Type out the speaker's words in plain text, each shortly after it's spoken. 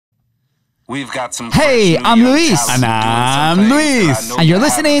We've got some. Hey, I'm Luis. And I'm Luis. And you're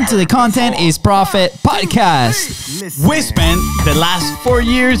listening to the Content is Profit podcast. We spent the last 4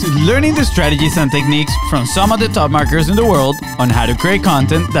 years learning the strategies and techniques from some of the top marketers in the world on how to create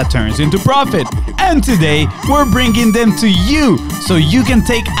content that turns into profit. And today, we're bringing them to you so you can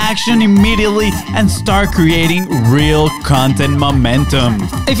take action immediately and start creating real content momentum.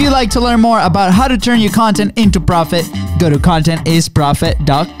 If you'd like to learn more about how to turn your content into profit, go to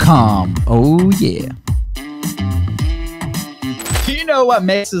contentisprofit.com. Oh, yeah. Do you know what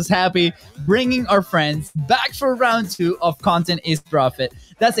makes us happy? Bringing our friends back for round 2 of Content is Profit.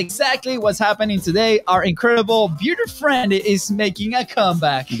 That's exactly what's happening today. Our incredible bearded friend is making a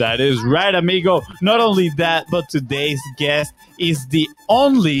comeback. That is right, amigo. Not only that, but today's guest is the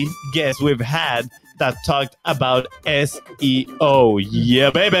only guest we've had that talked about SEO. Yeah,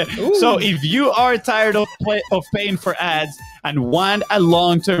 baby. Ooh. So if you are tired of paying for ads and want a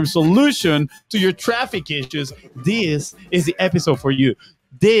long-term solution to your traffic issues, this is the episode for you.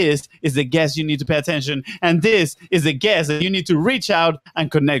 This is the guest you need to pay attention, and this is the guest that you need to reach out and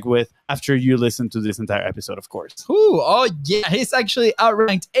connect with after you listen to this entire episode, of course. Ooh, oh yeah, he's actually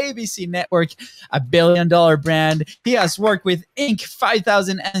outranked ABC Network, $1 billion brand. He has worked with Inc.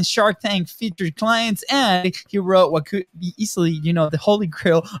 5000 and Shark Tank featured clients, and he wrote what could be easily, the holy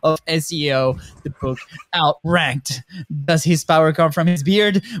grail of SEO, the book Outranked. Does his power come from his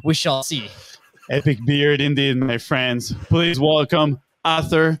beard? We shall see. Epic beard indeed, my friends. Please welcome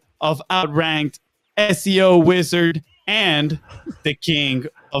author of Outranked, SEO wizard, and the king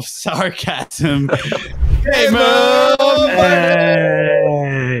of sarcasm, Damon Burton.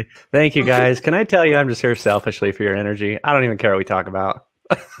 Hey, thank you, guys. Can I tell you, I'm just here selfishly for your energy. I don't even care what we talk about.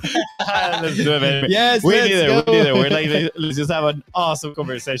 Let's do it, baby. Yes, we neither. We're like, let's just have an awesome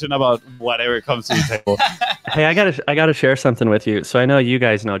conversation about whatever comes to the table. Hey, I gotta share something with you. So I know you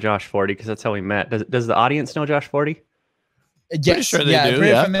guys know Josh Forty because that's how we met. Does the audience know Josh Forty? Yes, sure they do,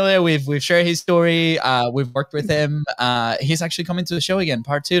 pretty familiar. We've shared his story. We've worked with him. He's actually coming to the show again,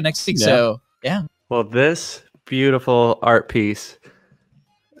 part 2 next week. Yeah. So yeah. Well, this beautiful art piece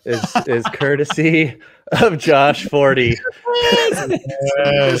is courtesy of Josh Forty.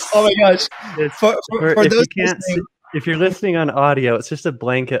 Yes. Oh my gosh! For those if you're listening on audio, it's just a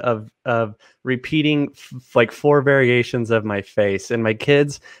blanket of repeating like 4 variations of my face. And my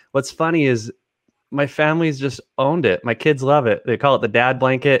kids, what's funny is my family's just owned it. My kids love it. They call it the dad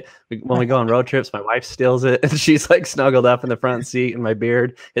blanket. When we go on road trips, my wife steals it and she's like snuggled up in the front seat, and my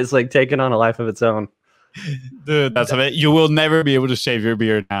beard is like taking on a life of its own. Dude, that's it. You will never be able to shave your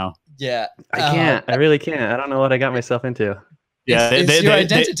beard now. Yeah. I can't. I really can't. I don't know what I got myself into. Yeah, it's your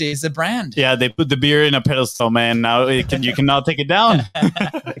identity. It's the brand. Yeah, they put the beard in a pedestal, man. Now you cannot take it down.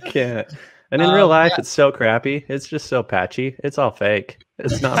 I can't. And in real life, it's so crappy. It's just so patchy. It's all fake.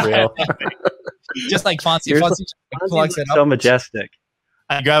 It's not real. Just like FONZI. FONZI plugs it up. So majestic.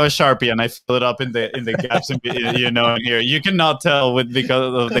 I grab a Sharpie and I fill it up in the gaps in here. You cannot tell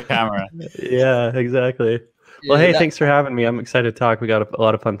because of the camera. Yeah, exactly. Well, hey, thanks for having me. I'm excited to talk. We got a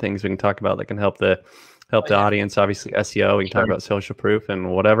lot of fun things we can talk about that can help the audience. Obviously, SEO. We can talk about social proof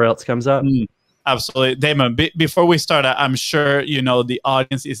and whatever else comes up. Absolutely, Damon. Before we start, I'm sure the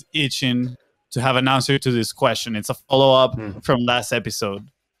audience is itching to have an answer to this question. It's a follow-up from last episode.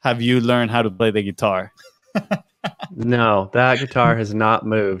 Have you learned how to play the guitar? No, that guitar has not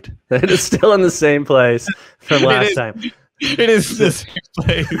moved. It is still in the same place from last time. It is the same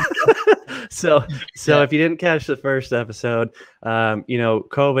place. So if you didn't catch the first episode,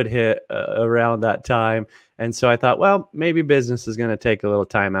 COVID hit around that time. And so I thought, well, maybe business is going to take a little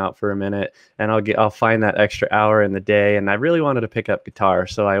time out for a minute, and I'll find that extra hour in the day. And I really wanted to pick up guitar.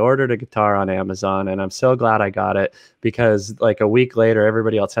 So I ordered a guitar on Amazon, and I'm so glad I got it because like a week later,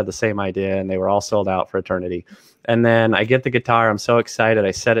 everybody else had the same idea and they were all sold out for eternity. And then I get the guitar. I'm so excited.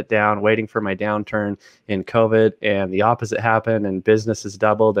 I set it down, waiting for my downturn in COVID, and the opposite happened, and business has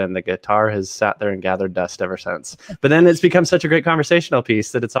doubled, and the guitar has sat there and gathered dust ever since. But then it's become such a great conversational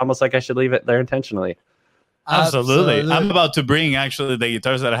piece that it's almost like I should leave it there intentionally. Absolutely. I'm about to bring actually the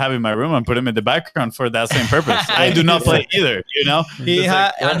guitars that I have in my room and put them in the background for that same purpose. I do not play either, He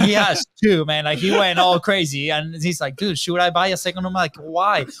has 2, man. Like he went all crazy, and he's like, dude, should I buy a second one? I'm like,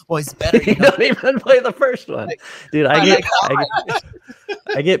 why? Well, it's better. You don't even play the first one. Dude, I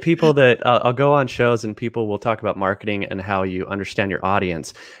get people that I'll go on shows and people will talk about marketing and how you understand your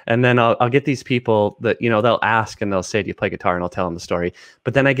audience. And then I'll get these people that, they'll ask and they'll say, do you play guitar? And I'll tell them the story.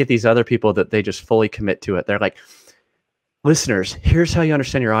 But then I get these other people that they just fully commit to it. They're like, listeners, here's how you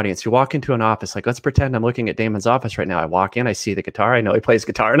understand your audience. You walk into an office, like, let's pretend I'm looking at Damon's office right now. I walk in, I see the guitar. I know he plays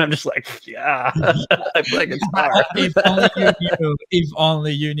guitar, and I'm just like, yeah, I play guitar. If only you knew. If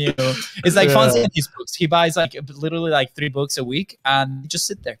only you knew. It's like FONZI in his books. He buys like literally like 3 books a week, and just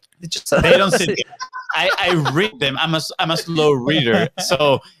sit there. They don't sit there. I read them. I'm a slow reader,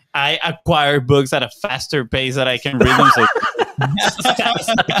 so I acquire books at a faster pace that I can read them. So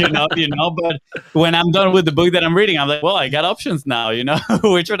but when I'm done with the book that I'm reading, I'm like, well, I got options now,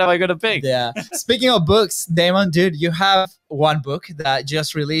 which one am I going to pick? Yeah. Speaking of books, Damon, dude, you have one book that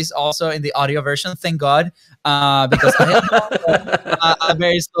just released also in the audio version. Thank God. Because I am a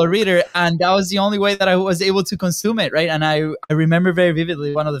very slow reader, and that was the only way that I was able to consume it. Right. And I remember very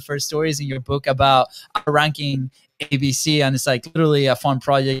vividly one of the first stories in your book about ranking ABC, and it's like literally a fun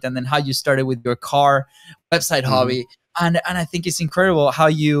project, and then how you started with your car website hobby. And I think it's incredible how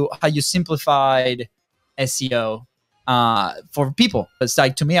you simplified SEO for people. It's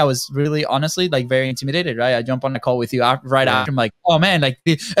like, to me, I was really honestly like very intimidated, right? I jump on a call with you after, I'm like, oh man, like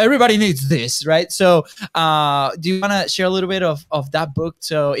everybody needs this, right? So do you want to share a little bit of that book?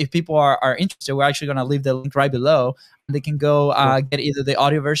 So if people are interested, we're actually going to leave the link right below. They can go get either the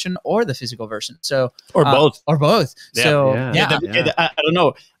audio version or the physical version. So or both. Yeah. So I don't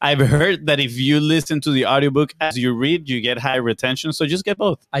know. I've heard that if you listen to the audiobook as you read, you get high retention. So just get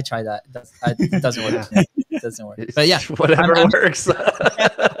both. I tried that. It doesn't work. It doesn't work. But yeah, whatever works.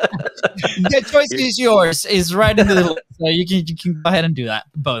 The choice is yours. It's right in the middle. So you can go ahead and do that.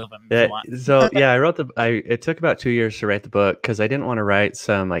 Both of them. Yeah. So yeah, I wrote it took about 2 years to write the book, because I didn't want to write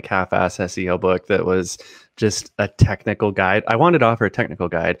some like half-ass SEO book that was just a technical guide. I wanted to offer a technical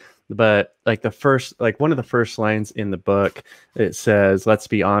guide, but like one of the first lines in the book, it says, let's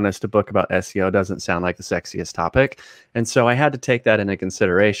be honest, a book about SEO doesn't sound like the sexiest topic. And so I had to take that into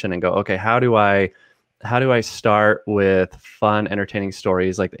consideration and go, okay, how do I start with fun, entertaining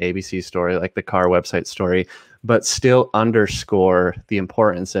stories like the ABC story, like the car website story, but still underscore the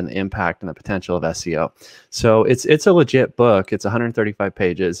importance and the impact and the potential of SEO. So it's a legit book. It's 135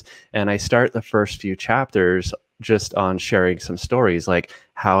 pages. And I start the first few chapters just on sharing some stories, like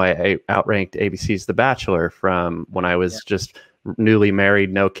how I outranked ABC's The Bachelor from when I was just newly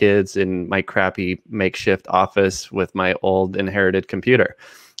married, no kids, in my crappy makeshift office with my old inherited computer.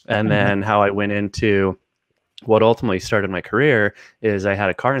 And then how I went into what ultimately started my career is I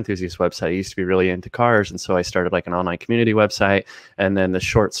had a car enthusiast website. I used to be really into cars. And so I started like an online community website. And then the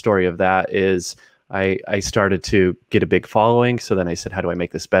short story of that is I started to get a big following. So then I said, how do I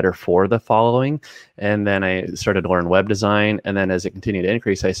make this better for the following? And then I started to learn web design. And then as it continued to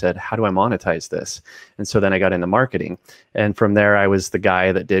increase, I said, how do I monetize this? And so then I got into marketing. And from there, I was the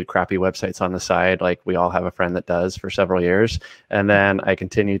guy that did crappy websites on the side, like we all have a friend that does, for several years. And then I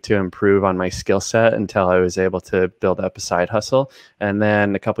continued to improve on my skill set until I was able to build up a side hustle. And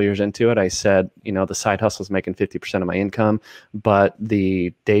then a couple years into it, I said, the side hustle is making 50% of my income, but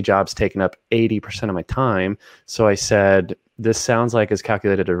the day job's taking up 80% of my time. So I said, this sounds like as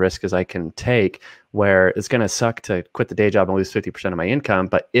calculated a risk as I can take, where it's going to suck to quit the day job and lose 50% of my income.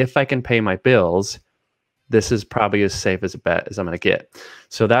 But if I can pay my bills, this is probably as safe as a bet as I'm going to get.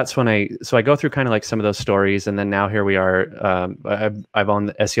 So that's when I go through kind of like some of those stories. And then now here we are. I've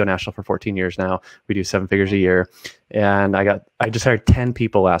owned SEO National for 14 years now. We do 7 figures a year. And I just hired 10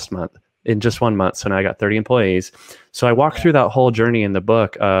 people last month in just 1 month. So now I got 30 employees. So I walk through that whole journey in the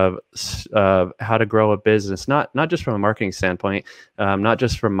book of how to grow a business, not just from a marketing standpoint, not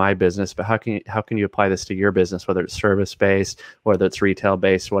just from my business, but how can you apply this to your business, whether it's service-based, whether it's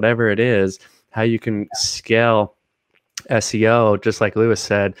retail-based, whatever it is, how you can scale SEO, just like Lewis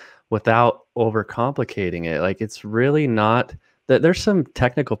said, without overcomplicating it. Like, it's really not that there's some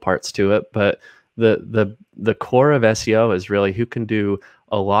technical parts to it, but the core of SEO is really who can do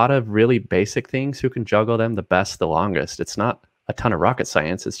a lot of really basic things, who can juggle them the best, the longest. It's not a ton of rocket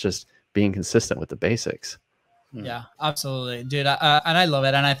science. It's just being consistent with the basics. Yeah, absolutely, dude. And I love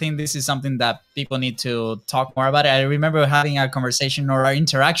it. And I think this is something that people need to talk more about. I remember having a conversation or an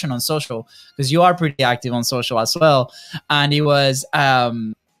interaction on social, because you are pretty active on social as well. And it was,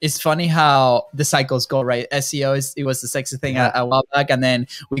 it's funny how the cycles go, right? SEO it was the sexy thing a while back, and then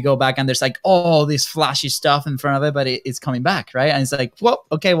we go back and there's like all this flashy stuff in front of it, but it's coming back, right? And it's like, well,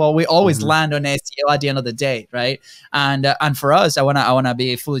 okay, well, we always land on SEO at the end of the day, right? And for us, I wanna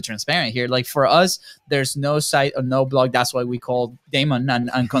be fully transparent here. Like, for us, there's no site or no blog. That's why we called Damon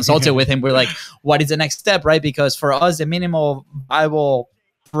and consulted with him. We're like, what is the next step, right? Because for us, the minimal viable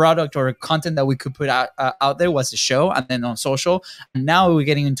product or content that we could put out there was the show, and then on social. And now we're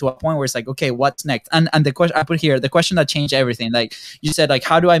getting into a point where it's like, okay, what's next? And the question I put here, the question that changed everything, like you said, like,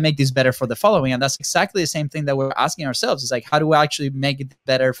 how do I make this better for the following? And that's exactly the same thing that we're asking ourselves. It's like, how do we actually make it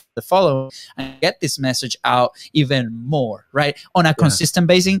better for the following and get this message out even more, right? On a consistent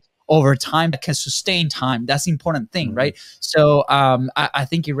basis, over time, that can sustain time. That's the important thing, right? So I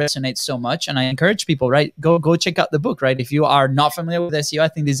think it resonates so much, and I encourage people, right? Go check out the book, right? If you are not familiar with SEO, I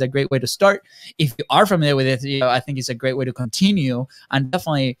think this is a great way to start. If you are familiar with SEO, I think it's a great way to continue, and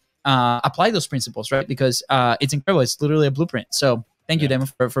definitely apply those principles, right? Because it's incredible. It's literally a blueprint. So thank you, Damon,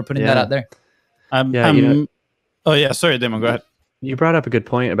 for putting that out there. Oh yeah, sorry, Damon, go ahead. You brought up a good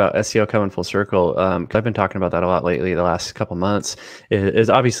point about SEO coming full circle. I've been talking about that a lot lately, the last couple months. Is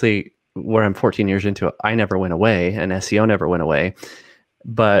obviously where I'm 14 years into it, I never went away, and SEO never went away.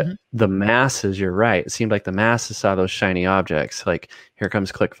 But the masses, you're right. It seemed like the masses saw those shiny objects. Like, here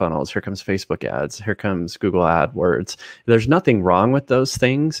comes ClickFunnels, here comes Facebook ads, here comes Google AdWords. There's nothing wrong with those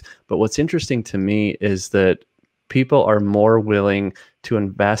things. But what's interesting to me is that people are more willing to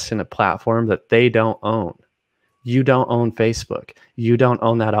invest in a platform that they don't own. You don't own Facebook. You don't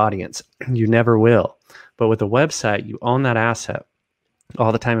own that audience. You never will. But with a website, you own that asset.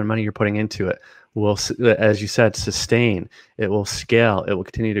 All the time and money you're putting into it will, as you said, sustain. It will scale. It will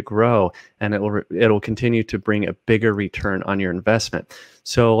continue to grow, and it will continue to bring a bigger return on your investment.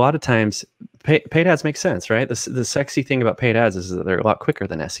 So a lot of times, paid ads make sense, right? The sexy thing about paid ads is that they're a lot quicker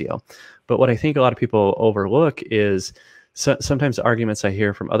than SEO. But what I think a lot of people overlook is sometimes arguments I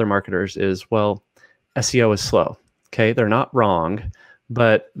hear from other marketers is, well, SEO is slow. Okay, they're not wrong,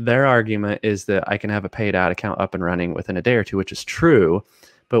 but their argument is that I can have a paid ad account up and running within a day or two, which is true.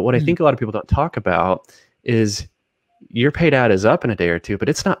 But what I think a lot of people don't talk about is your paid ad is up in a day or two, but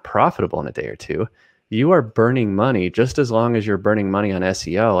it's not profitable in a day or two. You are burning money just as long as you're burning money on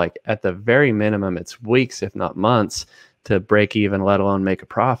SEO. Like, at the very minimum, it's weeks, if not months, to break even, let alone make a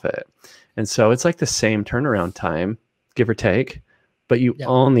profit. And so it's like the same turnaround time, give or take, but you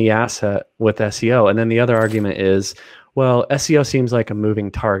own the asset with SEO. And then the other argument is, well, SEO seems like a moving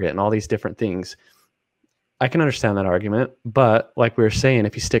target and all these different things. I can understand that argument, but like we were saying,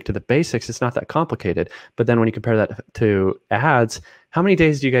 if you stick to the basics, it's not that complicated. But then when you compare that to ads, how many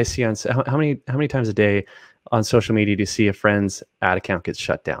days do you guys see on, how many times a day on social media do you see a friend's ad account gets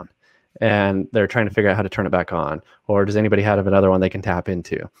shut down and they're trying to figure out how to turn it back on? Or does anybody have another one they can tap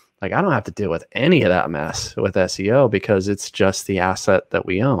into? Like, I don't have to deal with any of that mess with SEO because it's just the asset that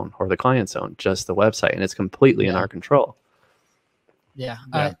we own, or the clients own, just the website, and it's completely in our control. Yeah,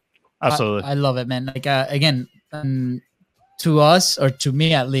 absolutely. I love it, man. Like, again, to us, or to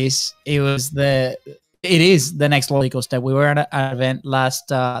me at least, it is the next logical step. We were at an event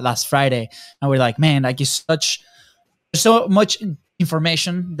last Friday, and we're like, man, like, there's so much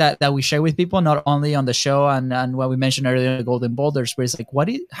information that we share with people, not only on the show and what we mentioned earlier, the golden boulders, where it's like,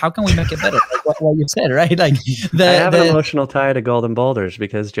 how can we make it better? Like what you said, right? Like, I have an emotional tie to golden boulders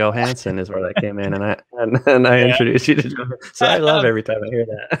because Joe Hansen is where that came in, and I introduced you to Joe. So I love every time I hear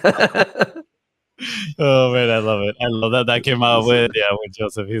that. Oh man, I love it. I love that came out with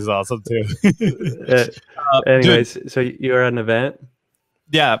Joseph. He's awesome too. Anyways, so you were at an event?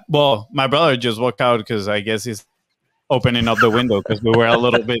 Yeah. Well, my brother just walked out because I guess he's opening up the window because we were a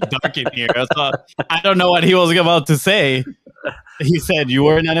little bit dark in here. So I don't know what he was about to say. He said you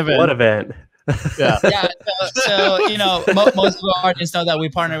were in an event. What event? Yeah. So you know, most of our artists know that we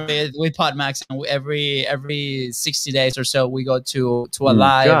partner with Podmax, and every 60 days or so we go to a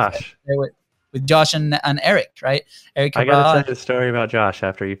live with Josh and Eric, right? Eric, I gotta tell you a story about Josh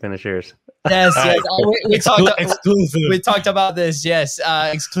after you finish yours. Yes, Exclusive. We talked about this. Yes,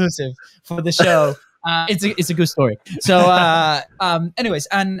 exclusive for the show. It's a good story. So, anyways,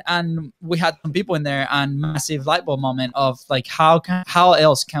 and we had some people in there, and massive light bulb moment of like, how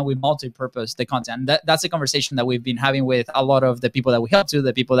else can we multi-purpose the content? That's a conversation that we've been having with a lot of the people that we help to,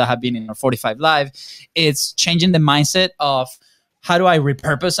 the people that have been in our 45 Live. It's changing the mindset of, how do I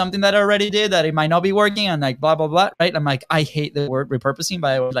repurpose something that I already did that it might not be working, and like blah, blah, blah, right? I'm like, I hate the word repurposing,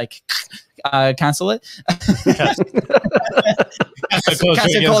 but I would like cancel it. Cancel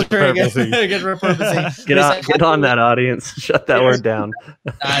culture against repurposing. Get on that, audience. Shut that word down.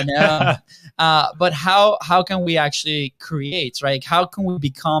 I know. But how can we actually create, right? How can we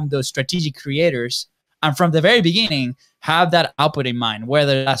become those strategic creators? And from the very beginning, have that output in mind,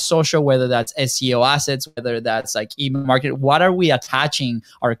 whether that's social, whether that's SEO assets, whether that's like email marketing. What are we attaching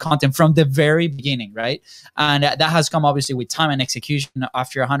our content from the very beginning, right? And that has come obviously with time and execution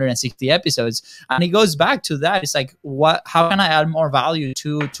after 160 episodes. And it goes back to that. It's like, how can I add more value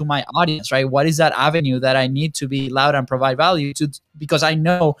to my audience, right? What is that avenue that I need to be loud and provide value to, because I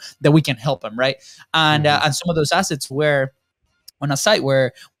know that we can help them, right? And and some of those assets where on a site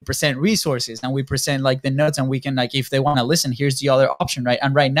where we present resources and we present like the notes, and we can, like, if they want to listen, here's the other option, right?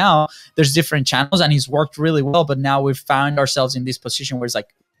 And right now there's different channels, and it's worked really well. But now we've found ourselves in this position where it's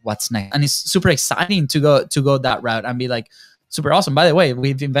like, what's next? And it's super exciting to go that route and be like, super awesome. By the way,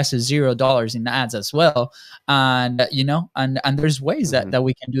 we've invested $0 in ads as well. And, you know, and there's ways that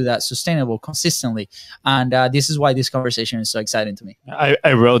we can do that sustainable, consistently. And this is why this conversation is so exciting to me.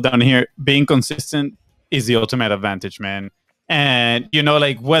 I wrote down here, being consistent is the ultimate advantage, man. And, you know,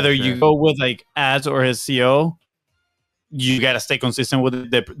 like whether you go with like ads or SEO, you got to stay consistent with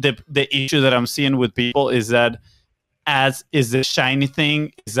it. The issue that I'm seeing with people is that ads is the shiny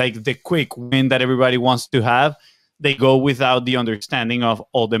thing. It's like the quick win that everybody wants to have. They go without the understanding of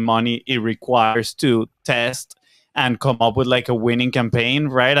all the money it requires to test and come up with like a winning campaign,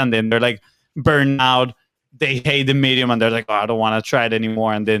 right? And then they're like burned out. They hate the medium and they're like, oh, I don't want to try it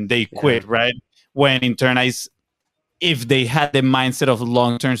anymore. And then they quit, right? When in turn, if they had the mindset of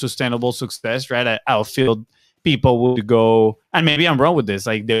long-term sustainable success, right, I feel people would go, and maybe I'm wrong with this,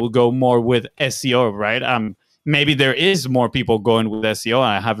 like they will go more with SEO, right? Maybe there is more people going with SEO, and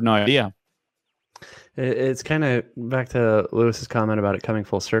I have no idea. It's kind of back to Lewis's comment about it coming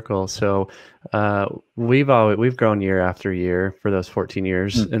full circle. So we've grown year after year for those 14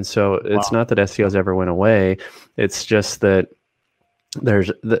 years, and so it's not that SEOs ever went away. It's just that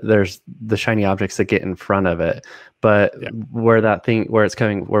there's the shiny objects that get in front of it. But where we're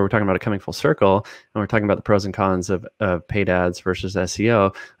talking about it coming full circle, and we're talking about the pros and cons of paid ads versus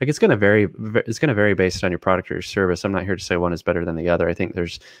SEO, like it's going to vary based on your product or your service. I'm not here to say one is better than the other. I think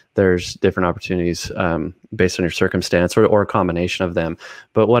there's different opportunities based on your circumstance or a combination of them.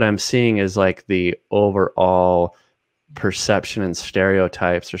 But what I'm seeing is like the overall perception and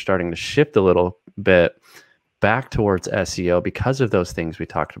stereotypes are starting to shift a little bit back towards SEO because of those things we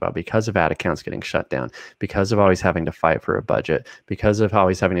talked about, because of ad accounts getting shut down, because of always having to fight for a budget, because of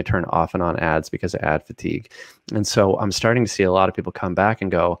always having to turn off and on ads because of ad fatigue. And so I'm starting to see a lot of people come back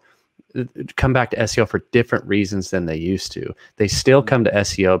to SEO for different reasons than they used to. They still come to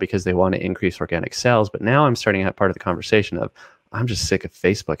SEO because they want to increase organic sales, but now I'm starting to have part of the conversation of, I'm just sick of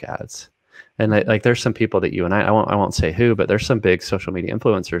Facebook ads. And like there's some people that you and I won't say who, but there's some big social media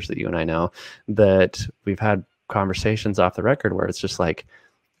influencers that you and I know that we've had conversations off the record where it's just like,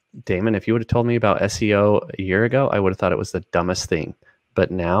 Damon, if you would have told me about SEO a year ago, I would have thought it was the dumbest thing. But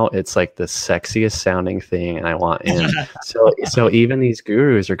now it's like the sexiest sounding thing, and I want in. So even these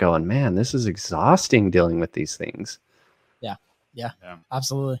gurus are going, man, this is exhausting dealing with these things. Yeah,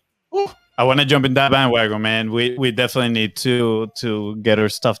 absolutely. I want to jump in that bandwagon, man. We definitely need to get our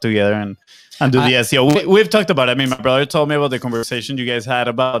stuff together and do the SEO. We've talked about it. I mean, my brother told me about the conversation you guys had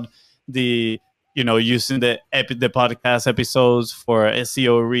about the, you know, using the podcast episodes for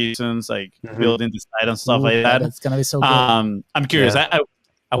SEO reasons, like building the site and stuff like that. It's gonna be so good. I'm curious. Yeah.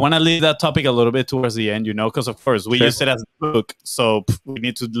 I want to leave that topic a little bit towards the end, you know, because of course we use it as a book, so we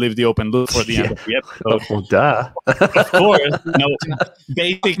need to leave the open loop for the end of the episode. Well, duh. Of course, you know,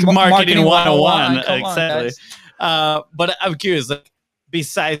 basic marketing 101. Exactly. But I'm curious, like,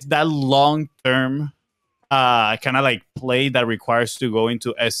 besides that long-term kind of like play that requires to go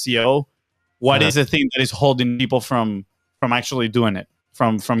into SEO, what is the thing that is holding people from actually doing it,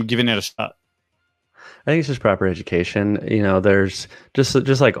 from giving it a shot? I think it's just proper education. You know, there's just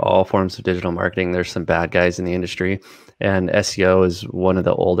like all forms of digital marketing, there's some bad guys in the industry, and SEO is one of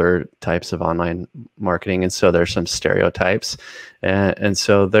the older types of online marketing. And so there's some stereotypes. And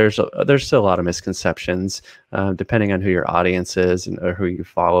so there's still a lot of misconceptions, depending on who your audience is or who you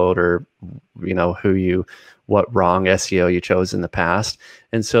followed, or, you know, what wrong SEO you chose in the past.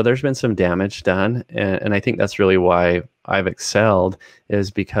 And so there's been some damage done. And I think that's really why I've excelled,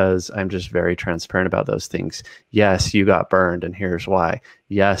 is because I'm just very transparent about those things. Yes, you got burned, and here's why.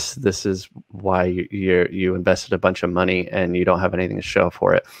 Yes, this is why you invested a bunch of money and you don't have anything to show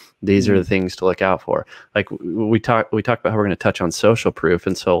for it. These are the things to look out for. Like we talked about how we're going to touch on social proof.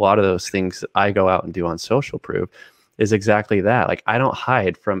 And so a lot of those things that I go out and do on social proof is exactly that. Like, I don't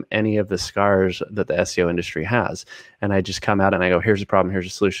hide from any of the scars that the SEO industry has. And I just come out and I go, here's a problem, here's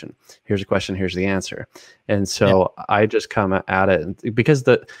a solution, here's a question, here's the answer. And so I just come at it because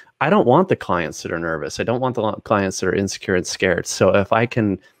I don't want the clients that are nervous. I don't want the clients that are insecure and scared. So if I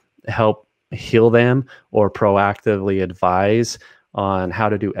can help heal them or proactively advise on how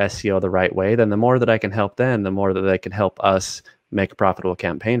to do SEO the right way, then the more that I can help them, the more that they can help us make a profitable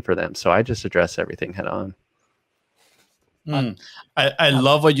campaign for them. So I just address everything head on. I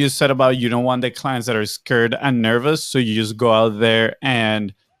love what you said about you don't want the clients that are scared and nervous, so you just go out there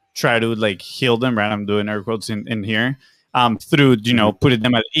and try to like heal them, right? I'm doing air quotes in here, through, you know, putting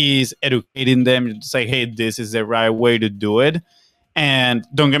them at ease, educating them, say, hey, this is the right way to do it. And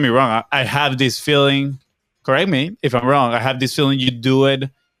don't get me wrong, I have this feeling, correct me if I'm wrong, I have this feeling you do it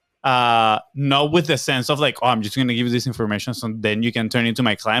not with the sense of like, oh, I'm just going to give you this information so then you can turn into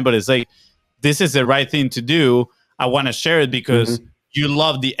my client, but it's like, this is the right thing to do. I want to share it because you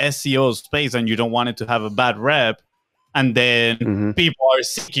love the SEO space and you don't want it to have a bad rep. And then people are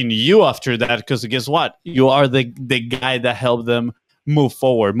seeking you after that because guess what? You are the guy that helped them move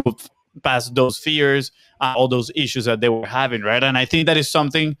forward, move past those fears, all those issues that they were having, right? And I think that is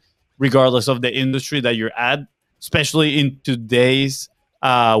something, regardless of the industry that you're at, especially in today's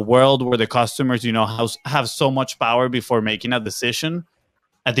world where the customers, you know, have so much power before making a decision.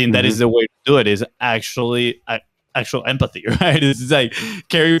 I think that is the way to do it, is actually actual empathy, right? It's like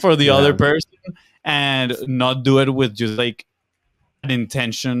care for the other person and not do it with just like an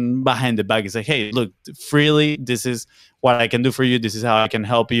intention behind the back. It's like, hey, look, freely, this is what I can do for you. This is how I can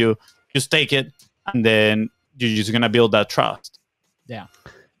help you. Just take it. And then you're just going to build that trust. Yeah.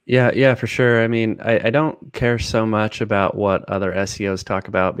 Yeah, for sure. I mean, I don't care so much about what other SEOs talk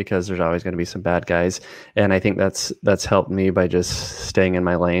about because there's always going to be some bad guys. And I think that's helped me by just staying in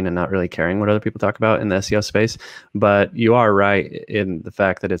my lane and not really caring what other people talk about in the SEO space. But you are right in the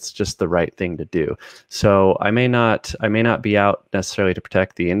fact that it's just the right thing to do. So I may not be out necessarily to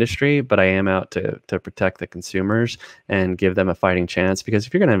protect the industry, but I am out to protect the consumers and give them a fighting chance. Because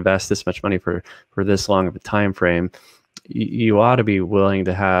if you're going to invest this much money for this long of a time frame, you ought to be willing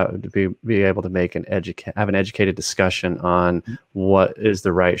to be able to make have an educated discussion on what is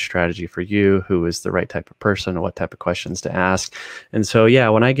the right strategy for you, who is the right type of person, what type of questions to ask. And so, yeah,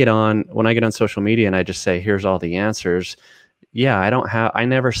 when I get on social media and I just say, here's all the answers. Yeah, I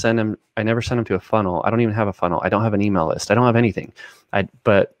never send them to a funnel. I don't even have a funnel. I don't have an email list. I don't have anything.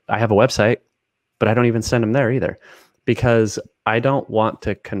 But I have a website, but I don't even send them there either, because I don't want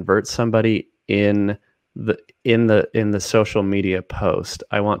to convert somebody in the social media post.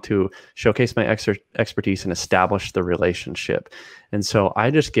 I want to showcase my expertise and establish the relationship. And so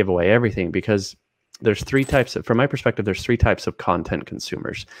I just give away everything, because there's from my perspective, there's three types of content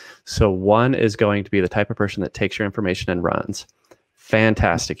consumers. So one is going to be the type of person that takes your information and runs.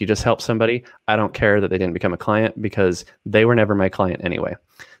 Fantastic. You just help somebody. I don't care that they didn't become a client because they were never my client anyway.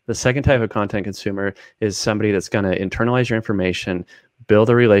 The second type of content consumer is somebody that's going to internalize your information, build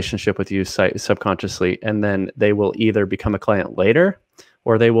a relationship with you subconsciously, and then they will either become a client later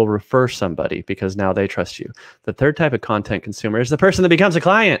or they will refer somebody because now they trust you. The third type of content consumer is the person that becomes a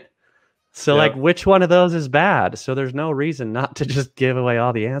client. So like, which one of those is bad? So there's no reason not to just give away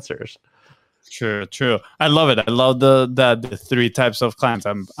all the answers. True. I love it. I love the three types of clients.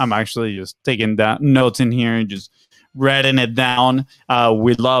 I'm actually just taking down notes in here and just writing it down.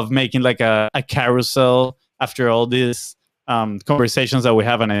 We love making like a carousel after all these conversations that we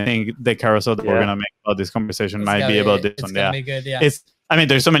have, and I think the carousel that we're gonna make about this conversation might be about this one. Be good, yeah. I mean,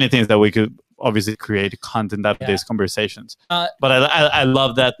 there's so many things that we could obviously create content out of these conversations. But I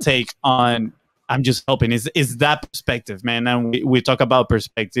love that take on I'm just helping. Is that perspective, man? And we talk about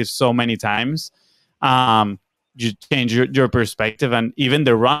perspective so many times. You change your perspective, and even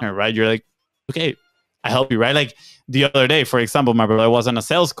the runner, right? You're like, okay, I help you, right? Like the other day, for example, my brother was on a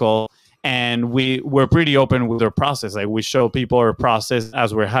sales call, and we're pretty open with our process. Like we show people our process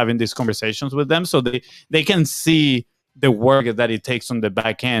as we're having these conversations with them, so they can see the work that it takes on the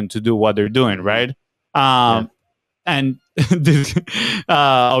back end to do what they're doing, right? And this,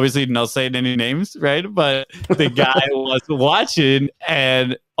 obviously not saying any names, right? But the guy was watching,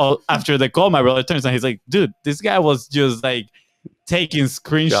 and after the call, my brother turns and he's like, dude, this guy was just like taking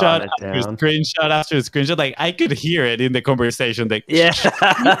screenshot after screenshot after screenshot. Like I could hear it in the conversation. Like,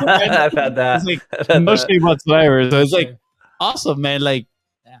 I've had that. It's like, no shame whatsoever. So it's like, awesome, man. Like,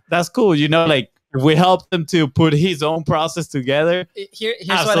 that's cool. You know, like, we helped him to put his own process together. Here's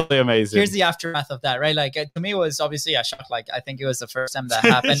absolutely amazing. Here's the aftermath of that, right? Like to me, it was obviously a shock. Like I think it was the first time that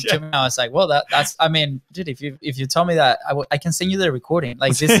happened. To me, I was like, well, that's. I mean, dude, if you tell me that, I can send you the recording.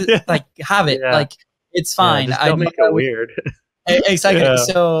 Like this is like have it. Like it's fine. Just don't make it weird. Exactly.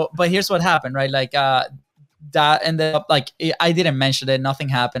 So, but here's what happened, right? Like that ended up like I didn't mention it. Nothing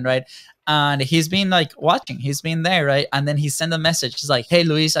happened, right? And he's been like watching, he's been there, right? And then he sent a message. He's like, hey,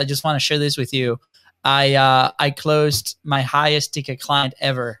 Luis, I just want to share this with you. I closed my highest ticket client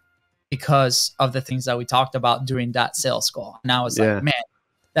ever because of the things that we talked about during that sales call. And I was like, man,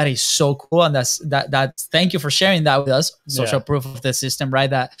 that is so cool. And that's thank you for sharing that with us. Social proof of the system, right?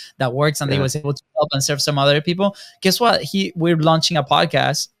 That works, and they was able to help and serve some other people. Guess what? We're launching a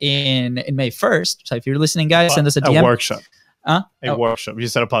podcast in May 1st. So if you're listening, guys, send us a DM. A workshop. A workshop. You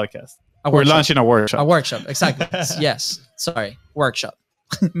said a podcast. We're launching a workshop. A workshop, exactly. Yes. Sorry. Workshop.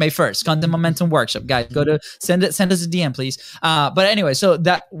 May 1st, Content Momentum Workshop. Guys, go to send us a DM, please. But anyway, so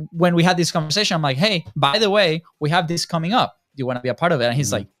that when we had this conversation, I'm like, hey, by the way, we have this coming up. Do you want to be a part of it? And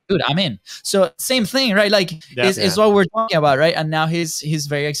he's like, dude, I'm in. So same thing, right? Like is what we're talking about, right? And now he's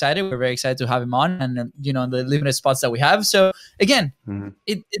very excited. We're very excited to have him on, and the limited spots that we have. So again,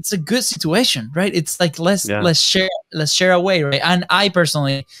 it's a good situation, right? It's like let's share away, right? And I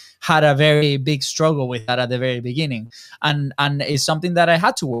personally had a very big struggle with that at the very beginning, and it's something that I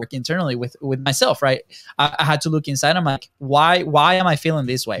had to work internally with myself, right? I had to look inside. I'm like, why am I feeling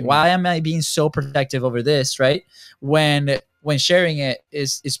this way? Why am I being so protective over this, right? When sharing it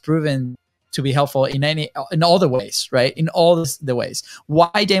is proven to be helpful in all the ways, right? In all the ways.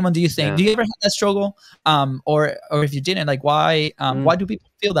 Why, Damon, do you think? Do you ever have that struggle? Or if you didn't, like, why do people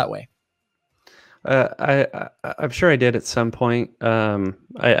feel that way? I'm sure I did at some point.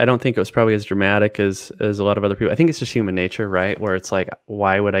 I don't think it was probably as dramatic as a lot of other people. I think it's just human nature, right? Where it's like,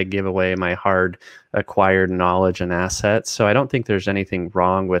 why would I give away my hard acquired knowledge and assets? So I don't think there's anything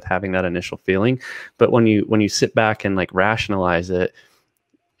wrong with having that initial feeling. But when you sit back and like rationalize it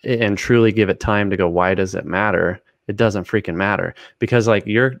and truly give it time to go, why does it matter? It doesn't freaking matter, because like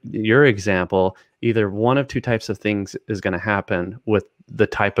your example, either one of two types of things is going to happen with the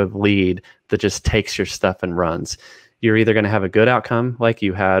type of lead that just takes your stuff and runs. You're either going to have a good outcome like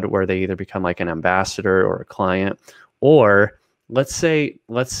you had, where they either become like an ambassador or a client, or let's say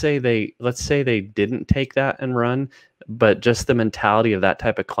they didn't take that and run, but just the mentality of that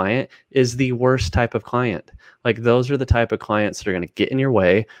type of client is the worst type of client. Like those are the type of clients that are going to get in your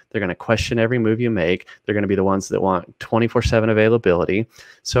way. They're going to question every move you make. They're going to be the ones that want 24/7 availability.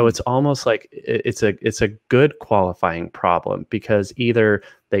 So it's almost like it's a good qualifying problem, because either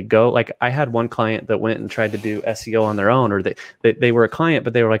they go, like I had one client that went and tried to do SEO on their own, or they were a client,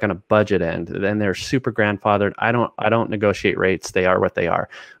 but they were like on a budget end, and they're super grandfathered. I don't negotiate rates. They are what they are.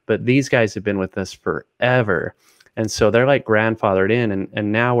 But these guys have been with us forever. And so they're like grandfathered in,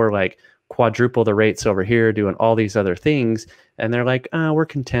 and now we're like quadruple the rates over here doing all these other things. And they're like, we're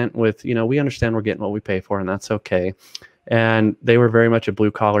content with, we understand we're getting what we pay for, and that's okay. And they were very much a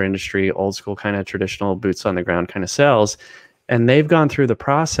blue collar industry, old school kind of traditional boots on the ground kind of sales. And they've gone through the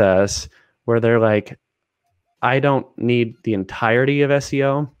process where they're like, I don't need the entirety of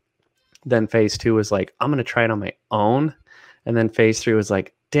SEO. Then phase 2 was like, I'm going to try it on my own. And then phase 3 was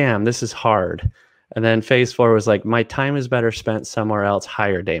like, damn, this is hard. And then phase 4 was like, my time is better spent somewhere else.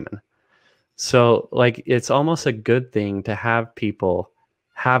 Hire Damon. So like, it's almost a good thing to have people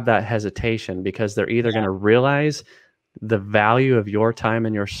have that hesitation, because they're either going to realize the value of your time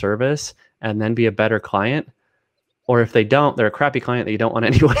and your service and then be a better client, or if they don't, they're a crappy client that you don't want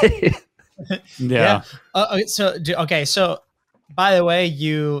anyway. So by the way,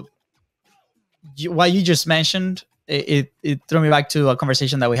 you what you just mentioned, it threw me back to a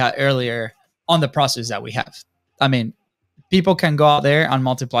conversation that we had earlier on the process that we have. I mean, people can go out there and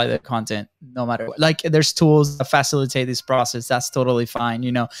multiply their content no matter what. Like there's tools that facilitate this process. That's totally fine.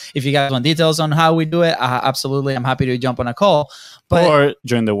 If you guys want details on how we do it, absolutely. I'm happy to jump on a call. Or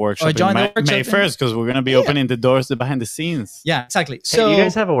join the workshop May 1st, because we're going to be opening the doors to behind the scenes. Yeah, exactly. So you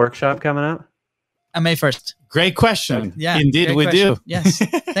guys have a workshop coming up? On May 1st. Great question. Yeah, indeed we do. Yes.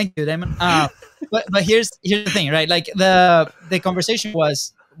 Thank you, Damon. But here's the thing, right? Like the conversation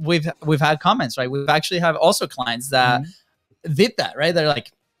was, we've had comments, right? We've actually have also clients that did that, right? They're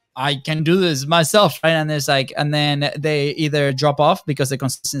like, I can do this myself, right? And there's like, and then they either drop off because the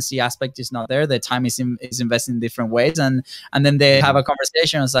consistency aspect is not there. The time is invested in different ways, and then they have a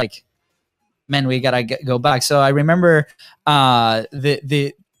conversation. It's like, man, we gotta go back. So I remember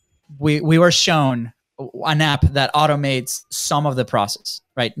we were shown an app that automates some of the process,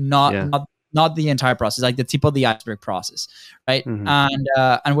 right? Not the entire process, like the tip of the iceberg process, right?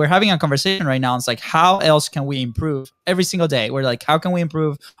 And we're having a conversation right now. It's like, how else can we improve every single day? We're like, how can we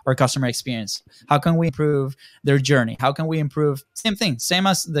improve our customer experience? How can we improve their journey? How can we improve? Same thing, same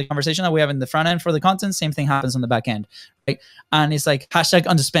as the conversation that we have in the front end for the content, same thing happens on the back end, right? And it's like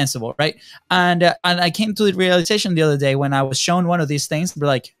 #undispensable, right? And I came to the realization the other day when I was shown one of these things. They're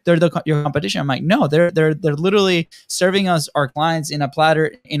like, they're your competition. I'm like, no, they're literally serving us, our clients, in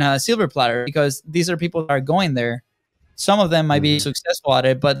a silver platter, because these are people that are going there. Some of them might be successful at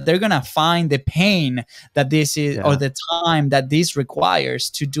it, but they're gonna find the pain that this is, or the time that this requires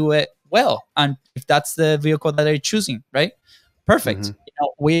to do it well, and if that's the vehicle that they're choosing, right? Perfect. You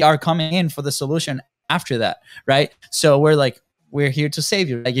know, we are coming in for the solution after that, right? So we're here to save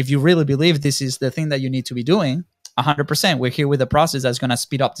you. Like, if you really believe this is the thing that you need to be doing, 100%, we're here with a process that's going to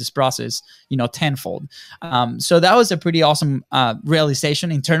speed up this process, you know, tenfold. So that was a pretty awesome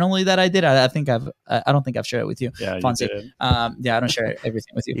realization internally that I did. I don't think I've shared it with you, Yeah, Fonzie. you did. Yeah, I don't share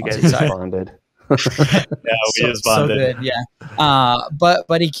everything with you. You Fonzie, guys sorry. responded. Yeah, we just So bonded. good, yeah.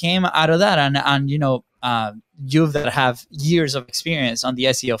 But it came out of that, and you know, you that have years of experience on the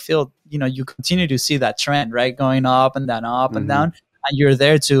SEO field, you know, you continue to see that trend, right, going up and down, and down, and you're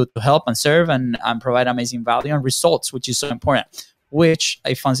there to help and serve and provide amazing value and results, which is so important. Which,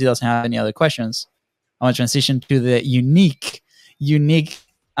 if Fonzie doesn't have any other questions, I want to transition to the unique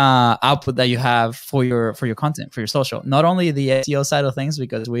output that you have for your content, for your social. Not only the SEO side of things,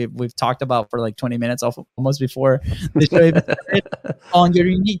 because we've talked about for like 20 minutes almost before the show even started, on your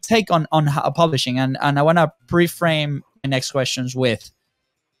unique take on publishing. And I want to pre-frame my next questions with,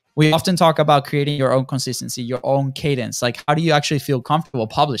 we often talk about creating your own consistency, your own cadence. Like, how do you actually feel comfortable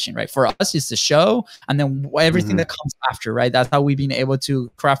publishing, right? For us, it's the show and then everything that comes after, right? That's how we've been able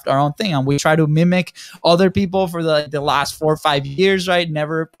to craft our own thing. And we try to mimic other people for the last 4 or 5 years, right?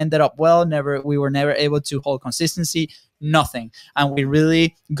 Never ended up well. We were never able to hold consistency, nothing. And we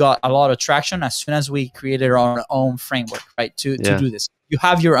really got a lot of traction as soon as we created our own framework, right? To do this. You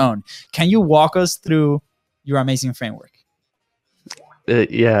have your own. Can you walk us through your amazing framework?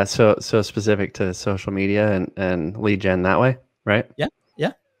 Yeah, so specific to social media and lead gen that way, right?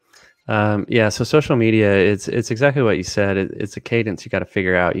 Yeah. So social media, it's exactly what you said. It's a cadence you got to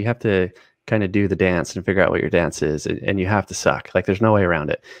figure out. You have to kind of do the dance and figure out what your dance is, and you have to suck. Like, there's no way around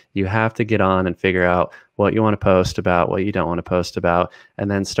it. You have to get on and figure out what you want to post about, what you don't want to post about, and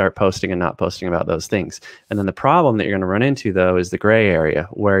then start posting and not posting about those things. And then the problem that you're going to run into, though, is the gray area,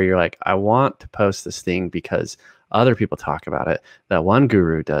 where you're like, I want to post this thing because other people talk about it. That one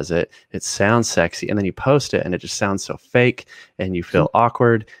guru does it. It sounds sexy. And then you post it and it just sounds so fake and you feel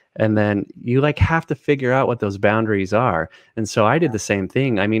awkward. And then you like have to figure out what those boundaries are. And so I did the same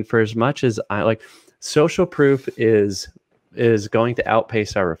thing. I mean, for as much as I like, social proof is going to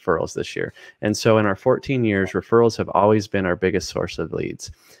outpace our referrals this year. And so in our 14 years, referrals have always been our biggest source of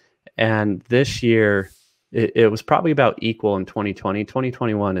leads. And this year, it was probably about equal in 2020.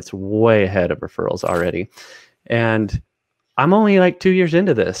 2021, it's way ahead of referrals already. And I'm only like 2 years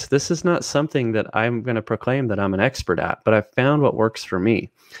into this. This is not something that I'm going to proclaim that I'm an expert at, but I've found what works for me.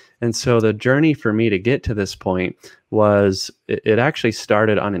 And so the journey for me to get to this point was, it actually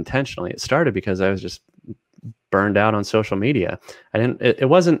started unintentionally. It started because I was just burned out on social media. It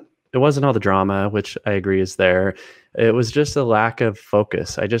wasn't all the drama, which I agree is there. It was just a lack of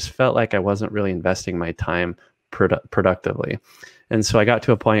focus. I just felt like I wasn't really investing my time productively. And so I got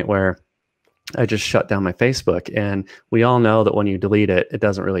to a point where I just shut down my Facebook, and we all know that when you delete it, it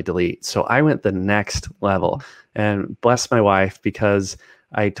doesn't really delete. So I went the next level, and bless my wife, because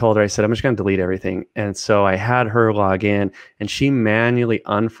I told her, I said, I'm just going to delete everything. And so I had her log in, and she manually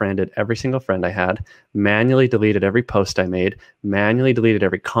unfriended every single friend I had, manually deleted every post I made, manually deleted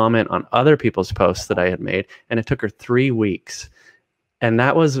every comment on other people's posts that I had made. And it took her 3 weeks. And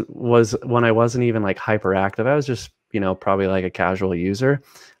that was when I wasn't even like hyperactive. I was just, probably like a casual user.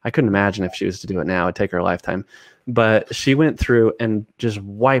 I couldn't imagine if she was to do it now, it'd take her a lifetime. But she went through and just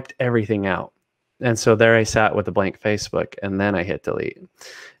wiped everything out. And so there I sat with a blank Facebook, and then I hit delete.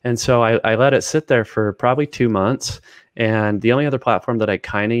 And so I let it sit there for probably 2 months. And the only other platform that I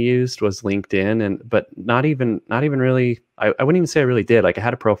kind of used was LinkedIn, but not even really, I wouldn't even say I really did. Like, I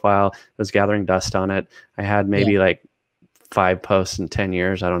had a profile, I was gathering dust on it. I had maybe like 5 posts in 10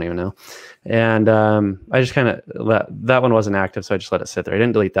 years. I don't even know. And I just kind of that one wasn't active. So I just let it sit there. I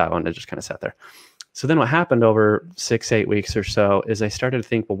didn't delete that one. It just kind of sat there. So then what happened over 6-8 weeks or so is I started to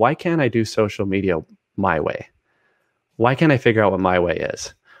think, well, why can't I do social media my way? Why can't I figure out what my way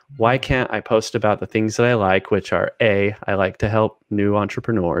is? Why can't I post about the things that I like, which are A, I like to help new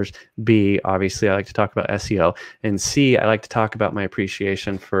entrepreneurs. B, obviously, I like to talk about SEO. And C, I like to talk about my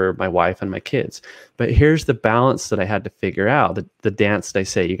appreciation for my wife and my kids. But here's the balance that I had to figure out. The dance that I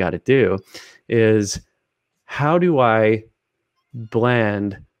say you got to do is, how do I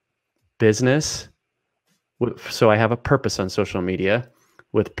blend business, so I have a purpose on social media,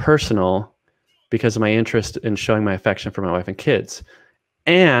 with personal, because of my interest in showing my affection for my wife and kids.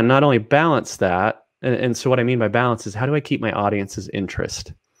 And not only balance that, and so what I mean by balance is, how do I keep my audience's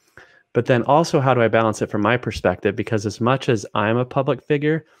interest? But then also, how do I balance it from my perspective? Because as much as I'm a public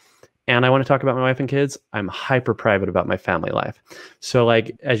figure and I want to talk about my wife and kids, I'm hyper private about my family life. So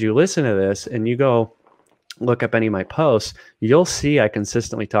like, as you listen to this and you go, look up any of my posts, you'll see I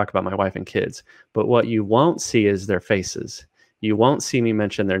consistently talk about my wife and kids. But what you won't see is their faces. You won't see me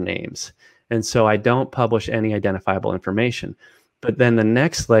mention their names. And so I don't publish any identifiable information. But then the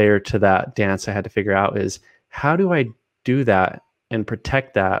next layer to that dance I had to figure out is, how do I do that and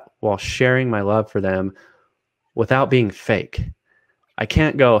protect that while sharing my love for them without being fake? I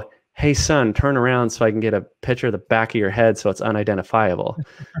can't go, hey son, turn around so I can get a picture of the back of your head so it's unidentifiable.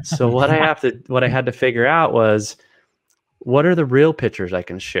 So what I had to figure out was, what are the real pictures I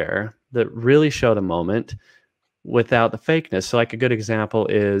can share that really show the moment without the fakeness? So like a good example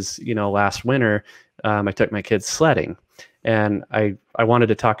is, last winter, I took my kids sledding, and I wanted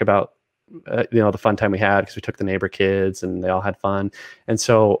to talk about, the fun time we had, because we took the neighbor kids and they all had fun. And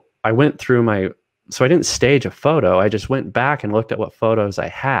so I went through so I didn't stage a photo. I just went back and looked at what photos I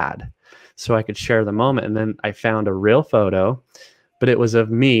had so I could share the moment. And then I found a real photo, but it was of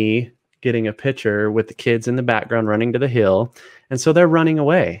me getting a picture with the kids in the background running to the hill. And so they're running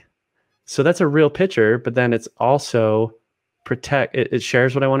away. So that's a real picture, but then it's also it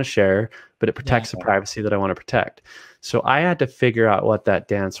shares what I want to share, but it protects the privacy that I want to protect. So I had to figure out what that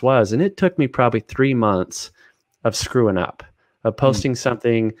dance was. And it took me probably 3 months of screwing up, of posting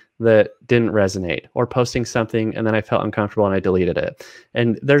something that didn't resonate, or posting something and then I felt uncomfortable and I deleted it.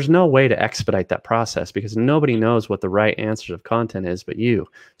 And there's no way to expedite that process, because nobody knows what the right answers of content is but you.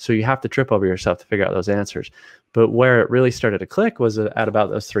 So you have to trip over yourself to figure out those answers. But where it really started to click was at about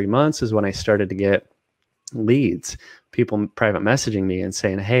those 3 months is when I started to get leads, people private messaging me and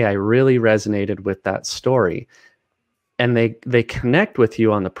saying, hey, I really resonated with that story. And they connect with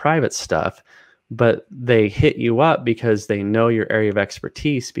you on the private stuff, but they hit you up because they know your area of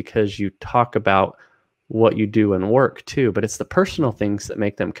expertise, because you talk about what you do in work too. But it's the personal things that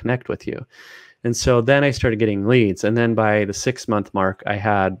make them connect with you. And so then I started getting leads. And then by the 6-month mark, I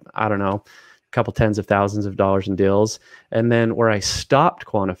had, I don't know, a couple tens of thousands of dollars in deals. And then where I stopped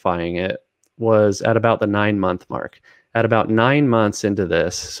quantifying it was at about the 9-month mark. At about 9 months into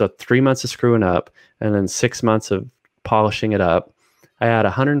this, so 3 months of screwing up and then 6 months of polishing it up, I had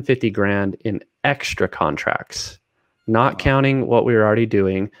 150 grand in extra contracts, not counting what we were already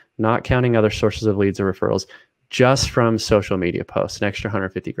doing, not counting other sources of leads or referrals, just from social media posts, an extra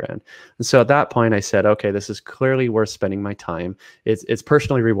 150 grand. And so at that point I said, okay, this is clearly worth spending my time. It's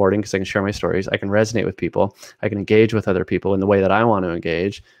personally rewarding because I can share my stories. I can resonate with people. I can engage with other people in the way that I want to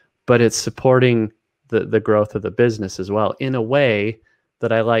engage, but it's supporting the growth of the business as well in a way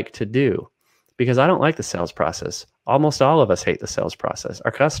that I like to do, because I don't like the sales process. Almost all of us hate the sales process.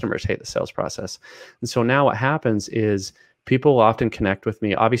 Our customers hate the sales process. And so now what happens is people will often connect with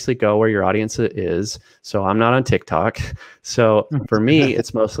me. Obviously, go where your audience is. So I'm not on TikTok. So for me,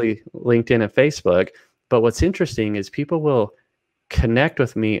 it's mostly LinkedIn and Facebook. But what's interesting is people will connect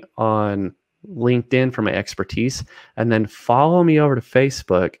with me on LinkedIn for my expertise and then follow me over to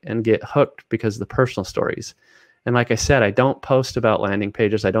Facebook and get hooked because of the personal stories. And like I said, I don't post about landing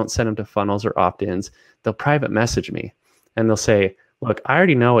pages. I don't send them to funnels or opt-ins. They'll private message me and they'll say, look, I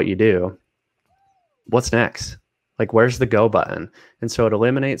already know what you do. What's next? Like, where's the go button? And so it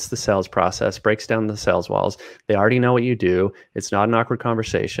eliminates the sales process, breaks down the sales walls. They already know what you do. It's not an awkward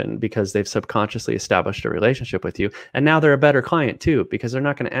conversation because they've subconsciously established a relationship with you. And now they're a better client too, because they're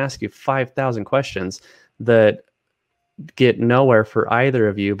not going to ask you 5,000 questions that get nowhere for either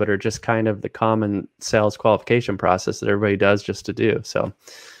of you, but are just kind of the common sales qualification process that everybody does just to do. So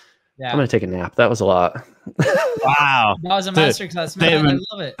yeah. I'm going to take a nap. That was a lot. Wow. That was a masterclass, man. I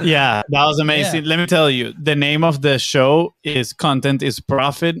love it. Yeah, that was amazing. Yeah. Let me tell you, the name of the show is Content is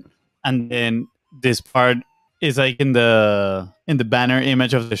Profit. And then this part is like in the banner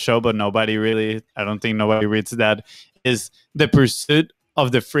image of the show, but I don't think nobody reads that, is the pursuit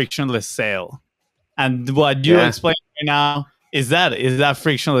of the frictionless sale. And what you explained right now is that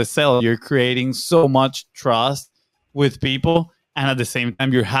frictionless sale. You're creating so much trust with people, and at the same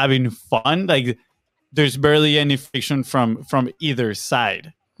time, you're having fun. Like, there's barely any friction from either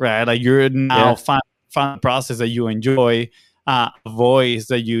side, right? Like, you're now fun process that you enjoy, a voice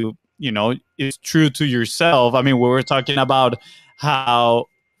that you know is true to yourself. I mean, we were talking about how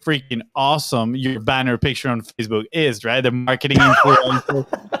freaking awesome your banner picture on Facebook is, right? The marketing influencer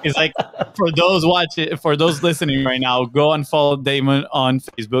is like, for those listening right now, go and follow Damon on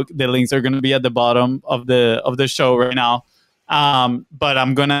Facebook. The links are going to be at the bottom of the show right now. But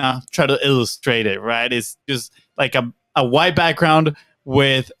I'm going to try to illustrate it, right? It's just like a white background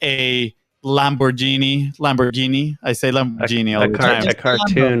with a Lamborghini. I say Lamborghini all the time. A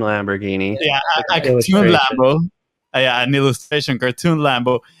cartoon Lamborghini. Yeah, a cartoon Lambo. Yeah, an illustration cartoon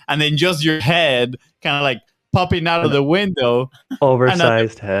Lambo, and then just your head kind of like popping out of the window.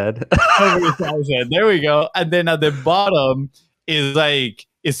 Oversized head. Oversized head. There we go. And then at the bottom is like,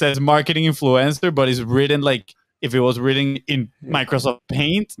 it says marketing influencer, but it's written like if it was written in Microsoft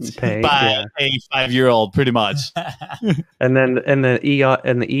Paint by a 5-year-old, pretty much. And then the E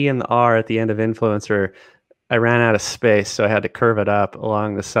and the R at the end of influencer, I ran out of space, so I had to curve it up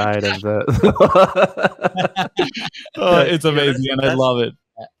along the side of the. Oh, it's amazing, and I love it.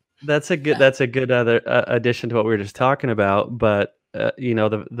 That's a good other addition to what we were just talking about. But you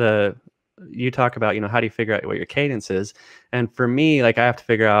know, you talk about, you know, how do you figure out what your cadence is? And for me, like, I have to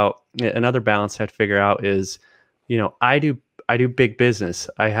figure out another balance. I have to figure out is, you know, I do big business.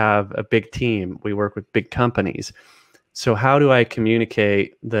 I have a big team. We work with big companies. So how do I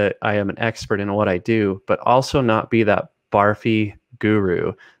communicate that I am an expert in what I do, but also not be that barfy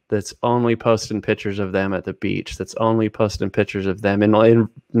guru that's only posting pictures of them at the beach, that's only posting pictures of them in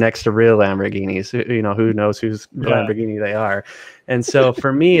next to real Lamborghinis? You know, who knows whose Lamborghini they are. And so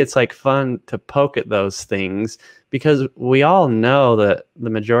for me, it's like fun to poke at those things, because we all know that the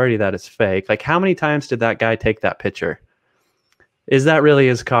majority of that is fake. Like, how many times did that guy take that picture? Is that really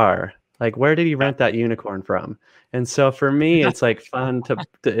his car? Like, where did he rent that unicorn from? And so for me, it's like fun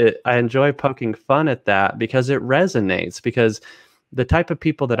I enjoy poking fun at that, because it resonates, because the type of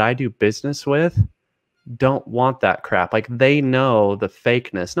people that I do business with don't want that crap. Like, they know the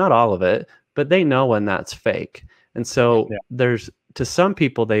fakeness, not all of it, but they know when that's fake. And so there's, to some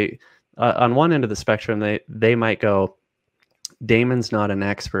people, they, on one end of the spectrum, they might go, Damon's not an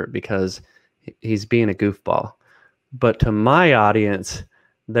expert because he's being a goofball. But to my audience,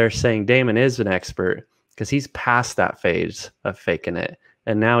 they're saying Damon is an expert because he's past that phase of faking it,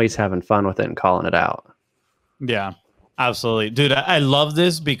 and now he's having fun with it and calling it out. Yeah, absolutely. Dude, I love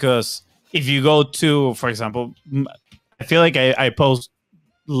this, because if you go to, for example, I feel like I post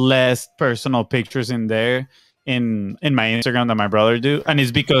less personal pictures in there in my Instagram than my brother do. And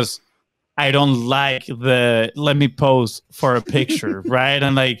it's because I don't like the let me pose for a picture, right?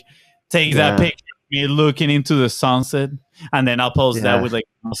 And like take that picture of me looking into the sunset, and then I'll post that with like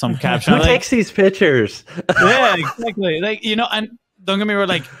some caption. Who takes these pictures? Yeah, exactly. Like, you know, and don't get me wrong,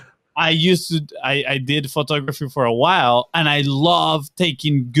 like I did photography for a while, and I love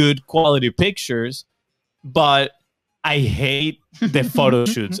taking good quality pictures, but I hate the photo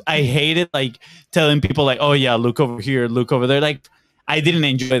shoots. I hate it, like telling people like, oh yeah, look over here, look over there. Like, I didn't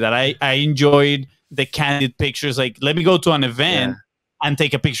enjoy that. I enjoyed the candid pictures. Like, let me go to an event and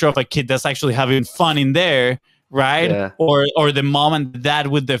take a picture of a kid that's actually having fun in there, right? Yeah. Or the mom and dad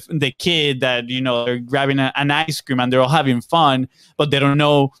with the kid that, you know, they're grabbing an ice cream and they're all having fun, but they don't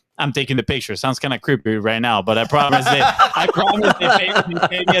know I'm taking the picture. Sounds kind of creepy right now, but I promise they pay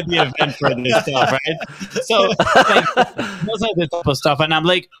me at the event for this stuff, right? So like, those are the type of stuff. And I'm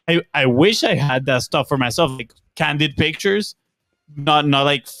like, I wish I had that stuff for myself, like candid pictures, not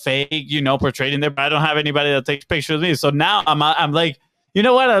like fake, you know, portrayed in there, but I don't have anybody that takes pictures of me. So now I'm like, you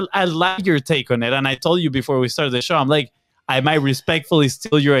know what? I like your take on it. And I told you before we started the show, I'm like, I might respectfully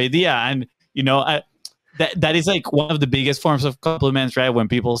steal your idea. And, you know, that is like one of the biggest forms of compliments, right? When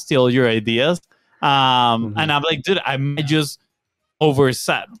people steal your ideas. And I'm like, dude, I might just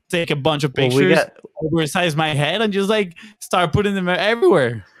take a bunch of pictures, oversize my head, and just like start putting them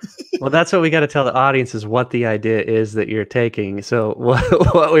everywhere. Well, that's what we got to tell the audience, is what the idea is that you're taking. So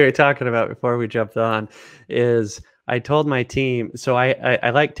what we were talking about before we jumped on is, I told my team, so I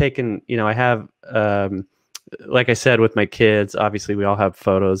like taking, you know, I have, like I said, with my kids, obviously we all have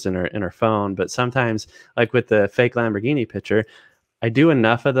photos in our phone, but sometimes, like with the fake Lamborghini picture, I do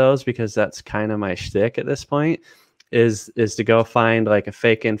enough of those because that's kind of my shtick at this point, is to go find like a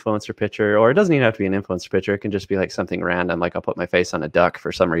fake influencer picture, or it doesn't even have to be an influencer picture. It can just be like something random. Like I'll put my face on a duck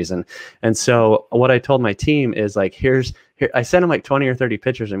for some reason. And so what I told my team is like, here, I sent them like 20 or 30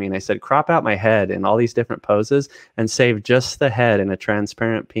 pictures of me, and I said, crop out my head in all these different poses and save just the head in a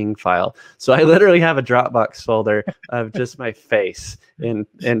transparent ping file. So I literally have a Dropbox folder of just my face in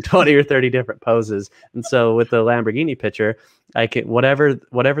 20 or 30 different poses. And so with the Lamborghini picture, I can, whatever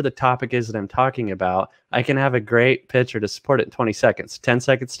the topic is that I'm talking about, I can have a great picture to support it in 20 seconds, 10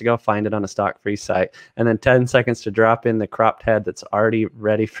 seconds to go find it on a stock free site, and then 10 seconds to drop in the cropped head that's already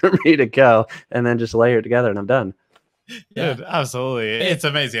ready for me to go, and then just layer it together and I'm done. Yeah, dude, absolutely. It's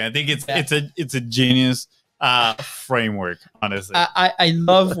amazing. I think it's a genius framework, honestly. I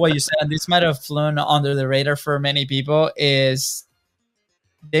love what you said, and this might have flown under the radar for many people, is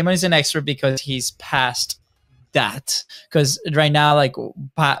Damon is an expert because he's past that, because right now, like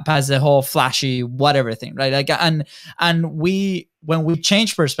past the whole flashy whatever thing, right? Like, and when we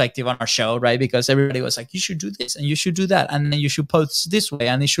changed perspective on our show, right, because everybody was like, you should do this and you should do that, and then you should post this way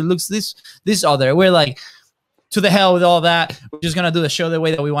and it should look this other, we're like, to the hell with all that. We're just gonna do the show the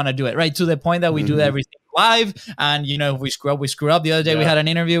way that we want to do it, right? To the point that we do everything live. And you know, if we screw up. The other day we had an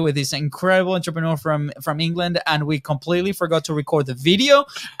interview with this incredible entrepreneur from England, and we completely forgot to record the video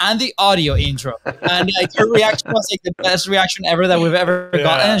and the audio intro. And like her reaction was like the best reaction ever that we've ever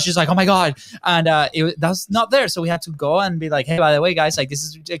gotten. And she's like, "Oh my god!" And that's not there, so we had to go and be like, "Hey, by the way, guys, like this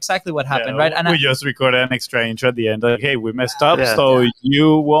is exactly what happened, right?" And we just recorded an extra intro at the end, like, "Hey, we messed up, so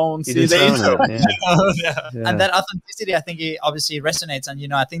you won't see the intro." And that authenticity, I think, it obviously resonates. And you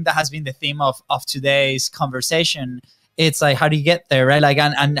know, I think that has been the theme of today's conversation. It's like, how do you get there, right? Like,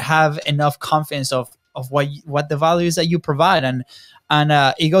 and have enough confidence of what the value is that you provide. And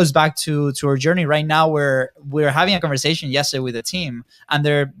it goes back to our journey right now, where we're having a conversation yesterday with the team, and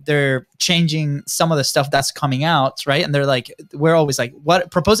they're changing some of the stuff that's coming out, right? And they're like, we're always like,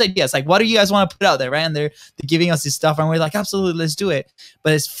 what propose ideas, like, what do you guys want to put out there, right? And they're giving us this stuff, and we're like, absolutely, let's do it.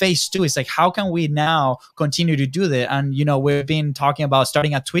 But it's phase 2. It's like, how can we now continue to do that? And you know, we've been talking about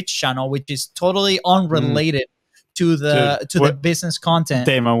starting a Twitch channel, which is totally unrelated to the business content.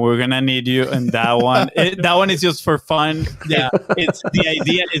 Damon, we're gonna need you in that one. That one is just for fun. Yeah, it's the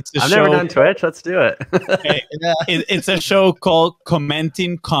idea. It's a I've show. never done Twitch. Let's do it. It's a show called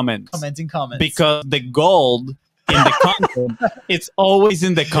Commenting Comments. Commenting Comments. Because the gold in the content, it's always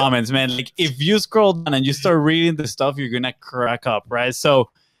in the comments, man. Like, if you scroll down and you start reading the stuff, you're gonna crack up, right? So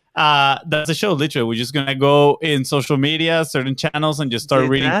that's a show. Literally, we're just gonna go in social media, certain channels, and just start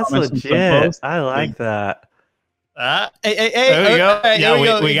reading comments. That's legit. I like that. Hey, there we go. Right,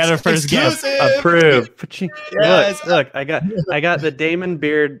 yeah, we got our first guest. Approved. Yes. Look, I got the Damon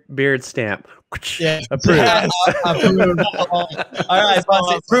beard stamp. Yeah, approved. Approved. All right,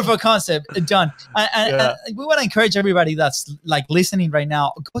 awesome. Proof of concept done. And we want to encourage everybody that's like listening right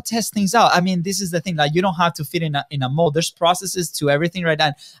now, go test things out. I mean, this is the thing, like, you don't have to fit in a mold. There's processes to everything right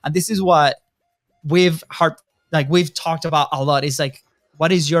now, and this is what we've talked about a lot. It's like,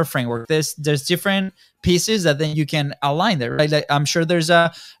 what is your framework? There's different pieces that then you can align there, right? Like, I'm sure there's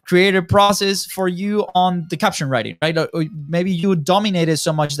a creative process for you on the caption writing, right? Or maybe you dominate it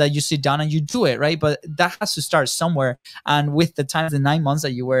so much that you sit down and you do it, right? But that has to start somewhere. And with the time, the 9 months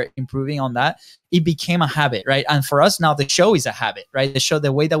that you were improving on that, it became a habit, right? And for us now, the show is a habit, right?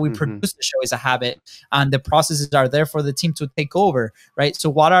 The way that we produce the show is a habit, and the processes are there for the team to take over, right? So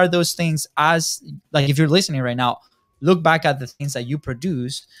what are those things, as like, if you're listening right now, look back at the things that you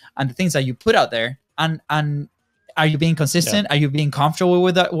produce and the things that you put out there, and are you being consistent? Are you being comfortable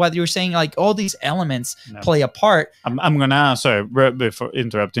with what you're saying? Like, all these elements play a part. I'm gonna, sorry, before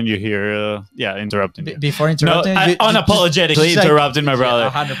interrupting you here. Interrupting you. Before interrupting, no, unapologetically interrupting my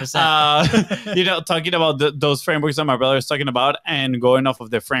brother. 100%. You know, talking about those frameworks that my brother is talking about, and going off of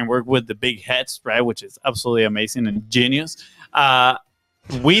the framework with the big heads, right? Which is absolutely amazing and genius.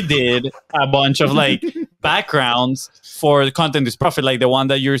 We did a bunch of like backgrounds for the Content is Profit, like the one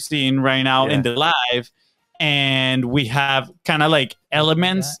that you're seeing right now in the live. And we have kind of like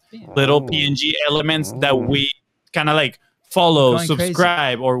elements, little PNG elements that we kind of like follow,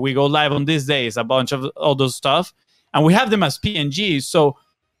 subscribe, or we go live on these days, a bunch of all those stuff. And we have them as PNGs. So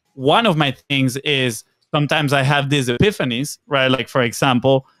one of my things is, sometimes I have these epiphanies, right? Like, for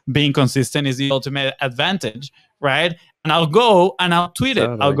example, being consistent is the ultimate advantage, right? And I'll go and I'll tweet it.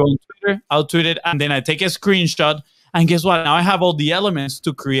 I'll go on Twitter, I'll tweet it, and then I take a screenshot. And guess what? Now I have all the elements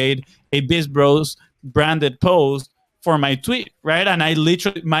to create a BIZBROS branded post for my tweet, right? And I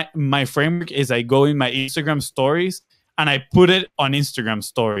literally, my framework is, I go in my Instagram stories and I put it on Instagram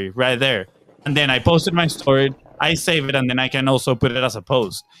story right there. And then I posted my story, I save it, and then I can also put it as a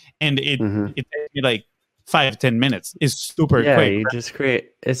post. And it takes me like 5-10 minutes. It's super quick. You just create.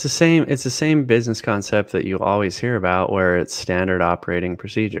 It's the same business concept that you always hear about, where it's standard operating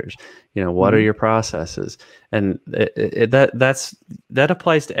procedures. You know, what are your processes? And that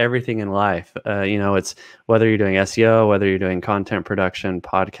applies to everything in life. You know, it's whether you're doing SEO, whether you're doing content production,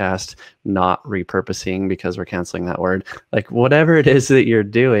 podcast, not repurposing, because we're canceling that word. Like, whatever it is that you're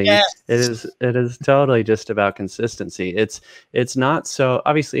doing, it is totally just about consistency. It's not so,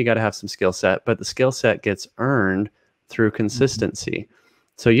 obviously you got to have some skill set, but the skill set gets earned through consistency.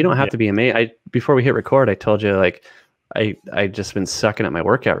 So you don't have to be amazing. Before we hit record, I told you, like, I just been sucking at my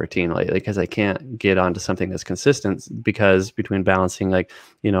workout routine lately because I can't get onto something that's consistent, because between balancing, like,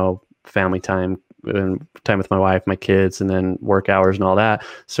 you know, family time and time with my wife, my kids, and then work hours and all that.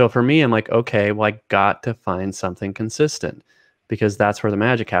 So for me, I'm like, okay, well, I got to find something consistent, because that's where the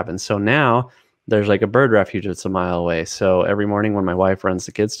magic happens. So now there's like a bird refuge that's a mile away. So every morning when my wife runs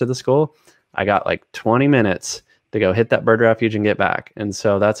the kids to the school, I got like 20 minutes to go hit that bird refuge and get back. And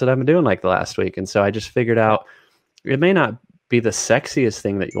so that's what I've been doing like the last week. And so I just figured out, it may not be the sexiest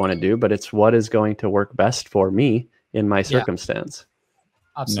thing that you want to do, but it's what is going to work best for me in my circumstance.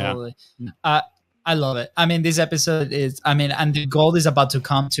 Absolutely. I love it. I mean, this episode is, and the gold is about to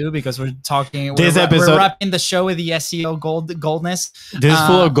come too, because we're wrapping the show with the SEO goldness. This is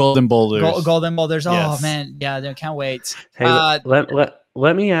full of golden boulders. Golden boulders. Yes. Oh man. Yeah. I can't wait. Hey,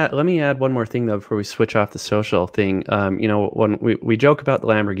 let me add one more thing though, before we switch off the social thing. You know, when we joke about the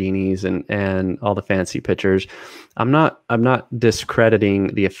Lamborghinis and all the fancy pictures, I'm not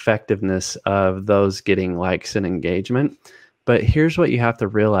discrediting the effectiveness of those getting likes and engagement. But here's what you have to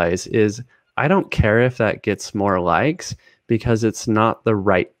realize is, I don't care if that gets more likes, because it's not the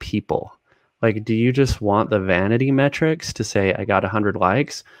right people. Like, do you just want the vanity metrics to say I got 100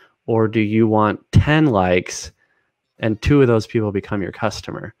 likes, or do you want 10 likes and 2 of those people become your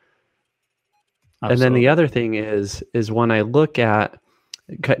customer? Absolutely. And then the other thing is when I look at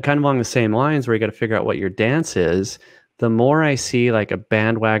kind of along the same lines, where you got to figure out what your dance is, the more I see like a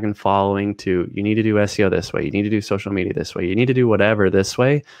bandwagon following to, you need to do SEO this way, you need to do social media this way, you need to do whatever this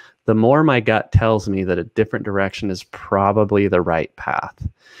way, the more my gut tells me that a different direction is probably the right path.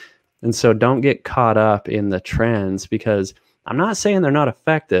 And so don't get caught up in the trends, because I'm not saying they're not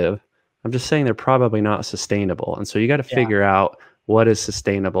effective. I'm just saying they're probably not sustainable. And so you got to figure out what is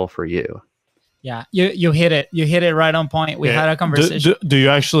sustainable for you. Yeah, you hit it. You hit it right on point. We had a conversation. Do you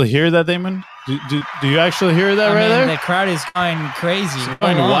actually hear that, Damon? Do you actually hear that there? The crowd is going crazy. It's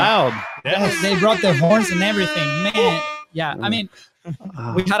going wild. Yes. They brought their horns and everything. Man, yeah. I mean,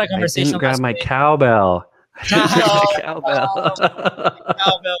 we had a conversation. I didn't grab my cowbell. Cowbell.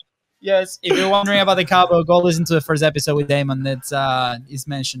 Yes, if you're wondering about the cowbell, go listen to the first episode with Damon that is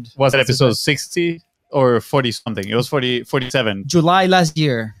mentioned. Was it episode 60 or 40 something? It was 47. July last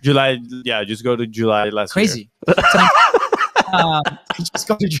year. July, yeah, just go to July last year. Crazy. Just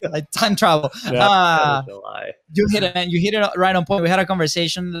go to July. Time travel. July. You hit it, man. You hit it right on point. We had a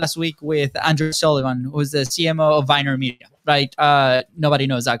conversation last week with Andrew Sullivan, who's the CMO of Viner Media, right? Nobody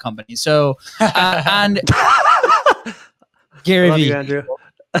knows that company. So, and Gary Love V. you, Andrew.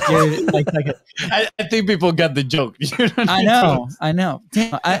 I think people got the joke. I know.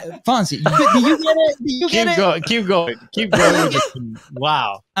 Damn, Fonzie, do you get it? Do you get it? Keep going.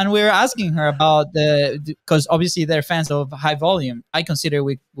 Wow. And we were asking her about because obviously they're fans of high volume. I consider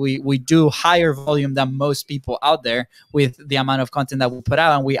we do higher volume than most people out there with the amount of content that we put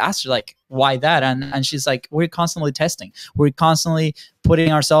out. And we asked her like, why that? And she's like, we're constantly testing. We're constantly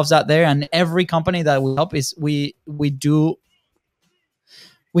putting ourselves out there. And every company that we help is we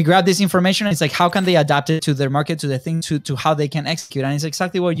grab this information and it's like, how can they adapt it to their market, to the thing, to how they can execute? And it's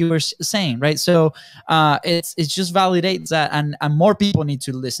exactly what you were saying, right? So it just validates that, and more people need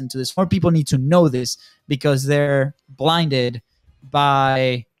to listen to this. More people need to know this, because they're blinded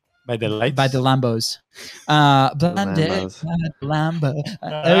by the lights, by the Lambos. Blinded by the Lambo.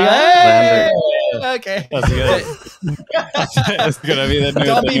 Okay. That's good. It's gonna be the new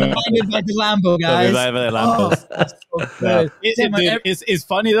Don't thing. be blinded by the Lambo, guys. Don't be blinded by the Lambos. That's so good. It's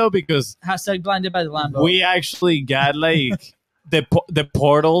funny though, because hashtag blinded by the Lambo. We actually got like the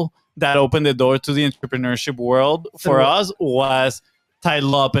portal that opened the door to the entrepreneurship world for us was Ty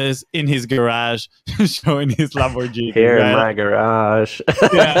Lopez in his garage showing his Lamborghini. Here in my garage.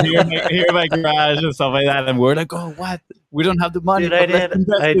 Yeah, here in my garage and stuff like that. And we're like, oh, what? We don't have the money.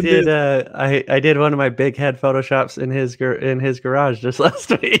 Dude, I did one of my big head photoshops in his garage just last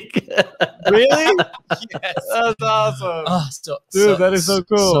week. Really? Yes. That's awesome. Oh, dude, that is so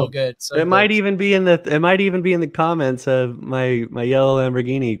cool. So good. It might even be in the comments of my yellow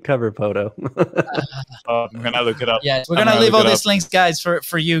Lamborghini cover photo. Oh, I'm gonna look it up. Yeah, we're gonna leave all these links, guys,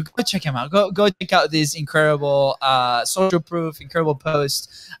 for you. Go check them out. Go check out this incredible social proof, incredible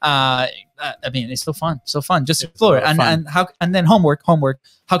post. I mean, it's so fun. Just explore it, and then homework.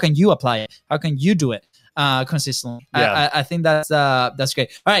 How can you apply it? How can you do it consistently? Yeah. I think that's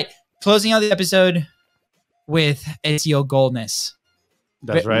great. All right, closing out the episode with SEO goldness.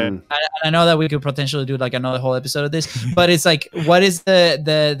 That's right. I know that we could potentially do like another whole episode of this, but it's like, what is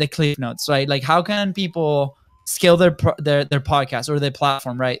the cliff notes, right? Like, how can people scale their podcast or their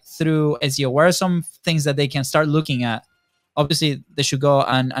platform, right, through SEO? What are some things that they can start looking at? Obviously, they should go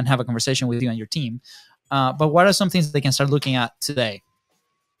and have a conversation with you and your team. But what are some things that they can start looking at today?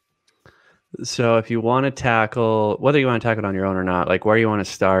 So if you want to tackle, whether you want to tackle it on your own or not, like where you want to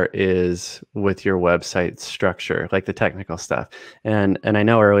start is with your website structure, like the technical stuff. And I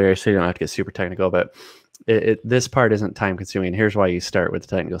know earlier, so you don't have to get super technical, but this part isn't time consuming. Here's why you start with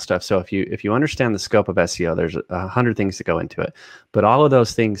the technical stuff. So if you understand the scope of SEO, there's 100 things that go into it, but all of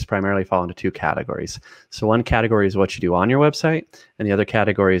those things primarily fall into 2 categories. So one category is what you do on your website, and the other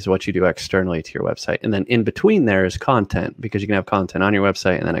category is what you do externally to your website. And then in between there is content, because you can have content on your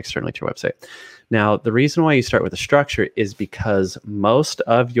website and then externally to your website. Now, the reason why you start with a structure is because most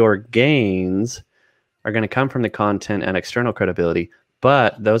of your gains are going to come from the content and external credibility,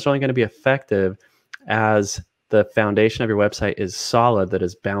 but those are only going to be effective as the foundation of your website is solid, that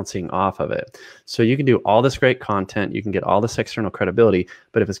is bouncing off of it. So you can do all this great content, you can get all this external credibility,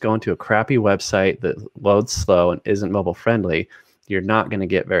 but if it's going to a crappy website that loads slow and isn't mobile friendly, you're not going to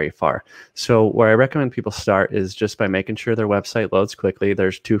get very far. So where I recommend people start is just by making sure their website loads quickly.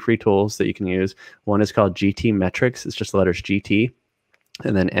 There's 2 free tools that you can use. One is called GT Metrics. It's just the letters GT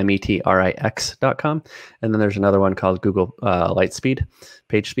and then metrix.com. And then there's another one called Google Lightspeed,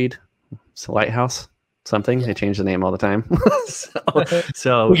 Page Speed. It's a Lighthouse something. They change the name all the time.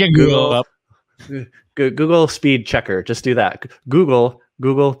 so We can Google up. Google Speed Checker. Just do that. Google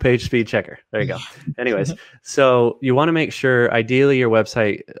Page Speed Checker. There you go. Anyways, so you want to make sure, ideally, your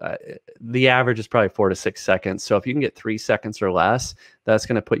website, the average is probably 4 to 6 seconds. So if you can get 3 seconds or less, that's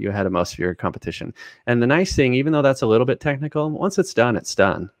going to put you ahead of most of your competition. And the nice thing, even though that's a little bit technical, once it's done, it's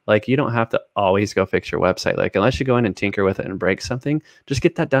done. Like, you don't have to always go fix your website. Like, unless you go in and tinker with it and break something, just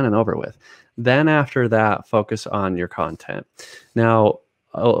get that done and over with. Then after that, focus on your content. Now,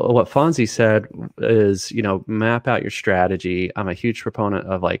 what Fonzie said is, map out your strategy. I'm a huge proponent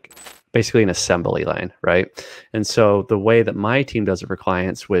of basically an assembly line, right? And so the way that my team does it for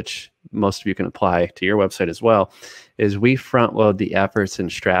clients, which most of you can apply to your website as well, is we front load the efforts in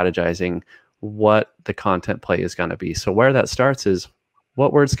strategizing what the content play is going to be. So where that starts is,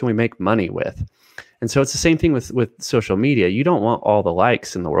 what words can we make money with? And so it's the same thing with social media. You don't want all the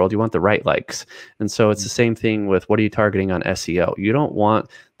likes in the world. You want the right likes. And so it's the same thing with, what are you targeting on SEO? You don't want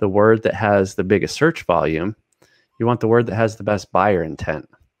the word that has the biggest search volume. You want the word that has the best buyer intent.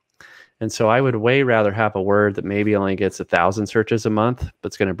 And so I would way rather have a word that maybe only gets 1,000 searches a month, but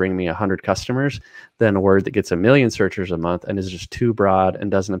it's going to bring me 100 customers, than a word that gets 1 million searches a month and is just too broad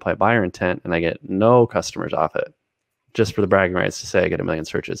and doesn't apply buyer intent, and I get no customers off it, just for the bragging rights to say I get 1 million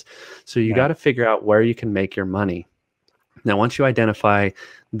searches. So you got to figure out where you can make your money. Now, once you identify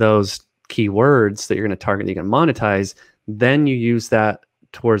those keywords that you're going to target, that you can monetize, then you use that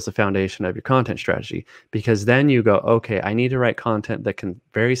towards the foundation of your content strategy, because then you go, okay, I need to write content that can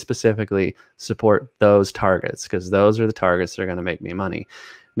very specifically support those targets, because those are the targets that are going to make me money.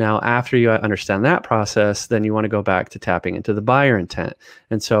 Now, after you understand that process, then you want to go back to tapping into the buyer intent.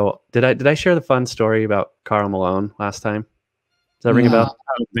 And so did I share the fun story about Karl Malone last time? Does that ring a bell?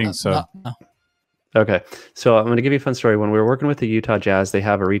 I don't think so. No. Okay. So I'm going to give you a fun story. When we were working with the Utah Jazz, they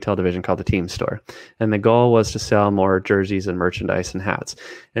have a retail division called the Team Store. And the goal was to sell more jerseys and merchandise and hats.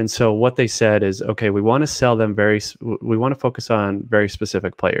 And so what they said is, okay, we want to sell them we want to focus on very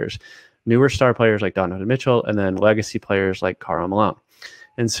specific players, newer star players like Donovan Mitchell, and then legacy players like Karl Malone.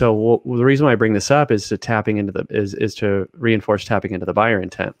 And so the reason why I bring this up is to to reinforce tapping into the buyer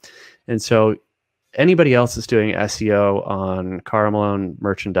intent. And so anybody else that's doing SEO on Karl Malone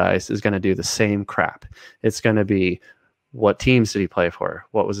merchandise is going to do the same crap. It's going to be, what teams did he play for?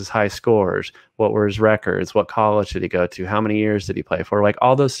 What was his high scores? What were his records? What college did he go to? How many years did he play for? Like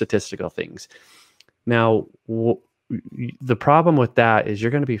all those statistical things. Now, the problem with that is you're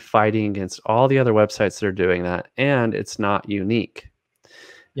going to be fighting against all the other websites that are doing that, and it's not unique.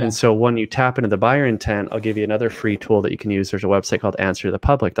 Yeah. And so when you tap into the buyer intent, I'll give you another free tool that you can use. There's a website called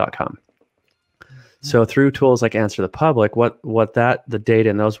answerthepublic.com. So through tools like Answer the Public, the data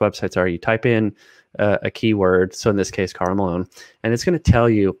in those websites are, you type in a keyword, so in this case, Karl Malone, and it's going to tell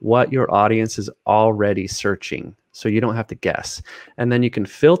you what your audience is already searching, so you don't have to guess. And then you can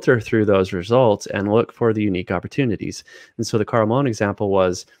filter through those results and look for the unique opportunities. And so the Karl Malone example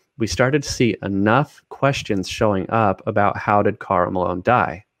was, we started to see enough questions showing up about how did Karl Malone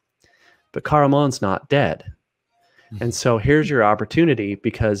die? But Karl Malone's not dead. And so here's your opportunity,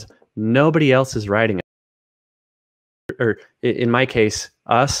 because nobody else is writing it. Or in my case,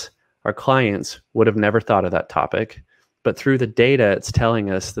 our clients would have never thought of that topic, but through the data, it's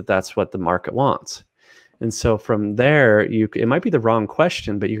telling us that that's what the market wants. And so from there, it might be the wrong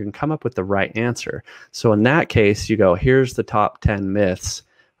question, but you can come up with the right answer. So in that case, you go, here's the top 10 myths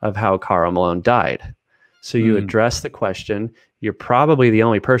of how Karl Malone died. So you address the question. You're probably the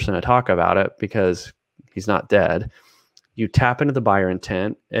only person to talk about it because he's not dead. You tap into the buyer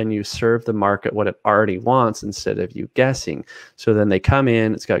intent and you serve the market what it already wants instead of you guessing. So then they come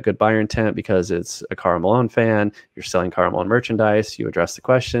in, it's got good buyer intent because it's a Karl Malone fan. You're selling Karl Malone merchandise. You address the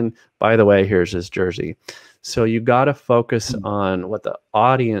question. By the way, here's his jersey. So you got to focus on what the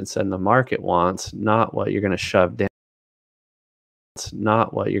audience and the market wants, not what you're going to shove down. It's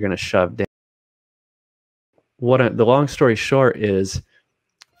not what you're going to shove down. The long story short is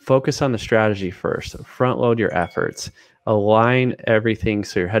focus on the strategy first. Front load your efforts. Align everything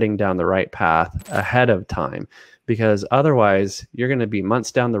so you're heading down the right path ahead of time. Because otherwise, you're going to be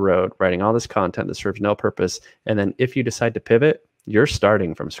months down the road writing all this content that serves no purpose. And then if you decide to pivot, you're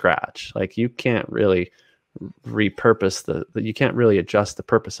starting from scratch. Like you can't really repurpose you can't really adjust the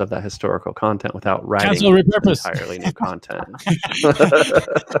purpose of that historical content without writing entirely new content.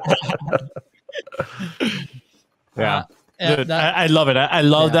 Yeah. Dude, I love it. I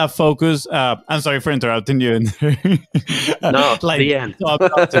love that focus. I'm sorry for interrupting you. No, like, the end.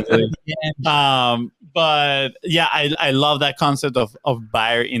 But yeah, I love that concept of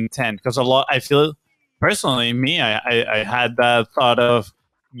buyer intent, because I feel personally, I had that thought of,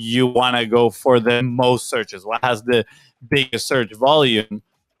 you want to go for the most searches, what has the biggest search volume,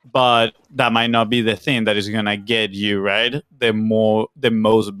 but that might not be the thing that is going to get you the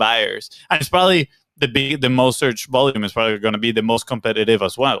most buyers. And it's probably the most search volume is probably going to be the most competitive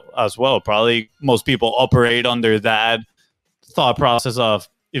as well. Probably most people operate under that thought process of,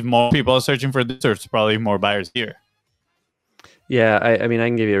 if more people are searching for this, there's probably more buyers here. Yeah, I mean, I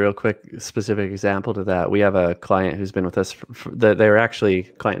can give you a real quick specific example to that. We have a client who's been with us. They were actually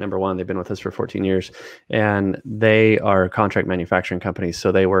client number one. They've been with us for 14 years, and they are a contract manufacturing company.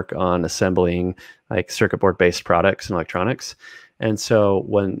 So they work on assembling like circuit board based products and electronics. And so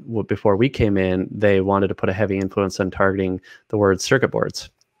before we came in, they wanted to put a heavy influence on targeting the word circuit boards.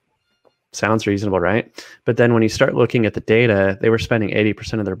 Sounds reasonable, right? But then when you start looking at the data, they were spending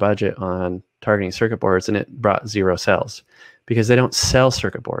 80% of their budget on targeting circuit boards, and it brought 0 sales. Because they don't sell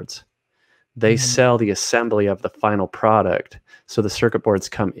circuit boards. They sell the assembly of the final product. So the circuit boards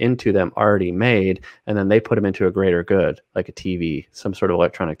come into them already made, and then they put them into a greater good, like a TV, some sort of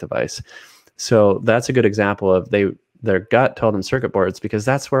electronic device. So that's a good example of their gut told them circuit boards because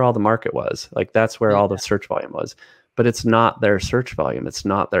that's where all the market was. Like that's where all the search volume was. But it's not their search volume. It's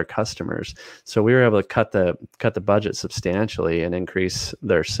not their customers. So we were able to cut the budget substantially and increase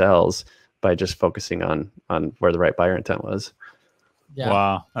their sales by just focusing on where the right buyer intent was. Yeah.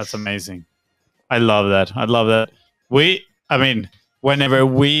 Wow, that's amazing. I love that. Whenever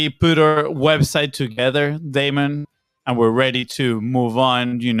we put our website together, Damon, and we're ready to move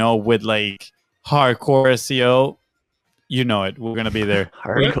on, with like hardcore SEO, we're going to be there.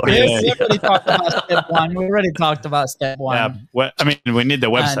 Hardcore We already talked about step one. We already talked about step one. Yeah, we need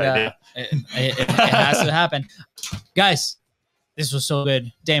the website. It has to happen. Guys, this was so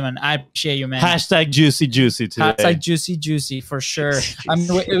good. Damon, I appreciate you, man. Hashtag juicy today. Hashtag juicy for sure. A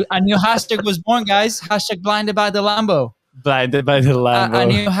new hashtag was born, guys. Hashtag blinded by the Lambo. Blinded by the Lambo. A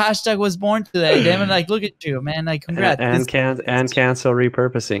new hashtag was born today. Damon, look at you, man. Congrats. And cancel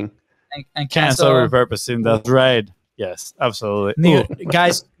repurposing. And cancel repurposing. That's right. Yes, absolutely.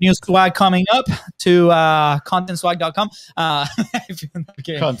 New swag coming up to contentswag.com.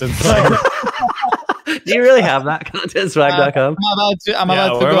 Content swag. Do you really have that? Contentswag.com? I'm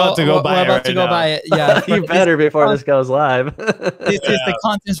about to go buy it. Yeah, you better before this goes live. This is the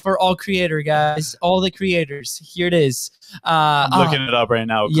contents for all creator, guys. All the creators. Here it is. I'm looking it up right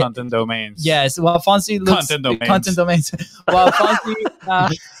now. Content domains. Yes. While FONZI looks content domains. While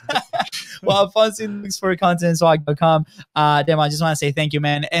FONZI looks for contentswag.com. Damon, I just want to say thank you,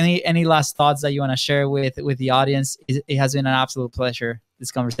 man. Any last thoughts that you want to share with the audience? It has been an absolute pleasure,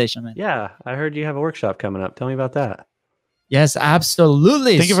 this conversation, man. Yeah, I heard you have a workshop coming up. Tell me about that. Yes,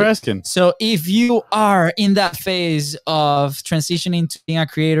 absolutely. Thank you for asking. So if you are in that phase of transitioning to being a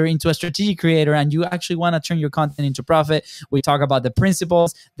creator into a strategic creator, and you actually want to turn your content into profit, we talk about the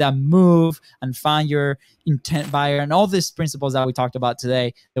principles that move and find your intent buyer and all these principles that we talked about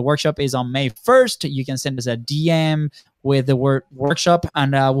today. The workshop is on May 1st. You can send us a DM with the word workshop,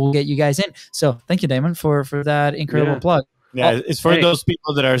 and we'll get you guys in. So thank you, Damon, for that incredible plug. Yeah, it's for those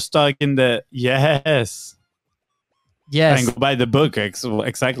people that are stuck in the Yes, and go buy the book.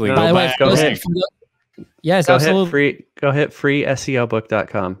 Exactly. By the way, go ahead. Yes, absolutely. Go hit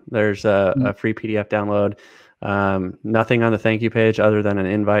freeseobook.com. There's a free PDF download. Nothing on the thank you page other than an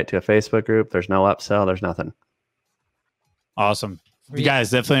invite to a Facebook group. There's no upsell. There's nothing. Awesome. You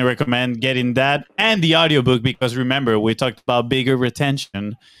guys definitely recommend getting that and the audiobook, because remember, we talked about bigger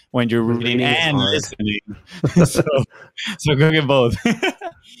retention when you're reading and listening. so go get both.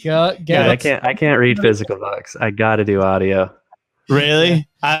 Go. Yeah, I can't read physical books. I got to do audio. Really?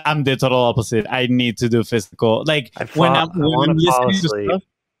 I'm the total opposite. I need to do physical. Like when I'm listening to stuff.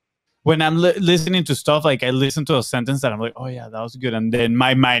 When I'm listening to stuff, like I listen to a sentence that I'm like, oh yeah, that was good, and then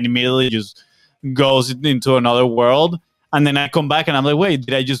my mind immediately just goes into another world, and then I come back and I'm like, wait,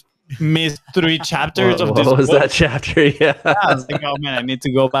 did I just miss 3 chapters of this? What was that chapter? Yeah, I was like, oh man, I need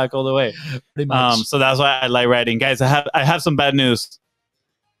to go back all the way. So that's why I like writing, guys. I have some bad news.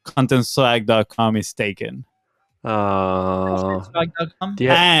 ContentSwag.com is taken. Oh,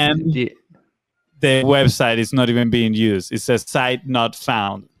 and the website is not even being used. It says site not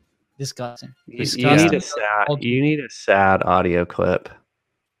found. Disgusting. You need a sad audio clip.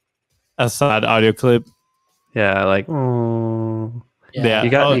 A sad audio clip. Yeah, like oh. Yeah. You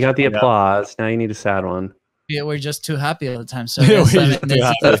got the applause. Now you need a sad one. Yeah, we're just too happy all the time. So this is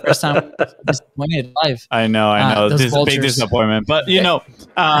the first time we're disappointed live. I know. This is a big disappointment. But you know,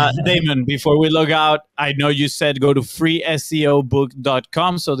 Damon, before we log out, I know you said go to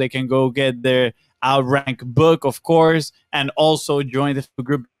freeseobook.com so they can go get their Outrank book, of course, and also join the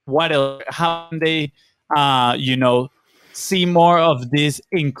group. What else? How can they, see more of this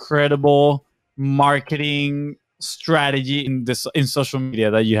incredible marketing strategy in social media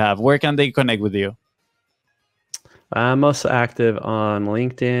that you have? Where can they connect with you? I'm most active on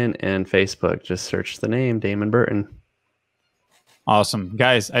LinkedIn and Facebook. Just search the name Damon Burton. Awesome.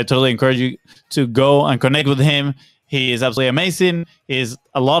 Guys, I totally encourage you to go and connect with him. He is absolutely amazing. He's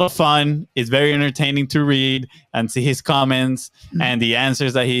a lot of fun. It's very entertaining to read and see his comments and the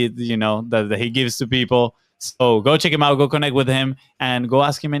answers that he, that he gives to people. So go check him out, go connect with him, and go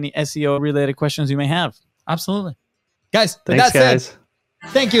ask him any SEO related questions you may have. Absolutely. Guys, thanks, guys.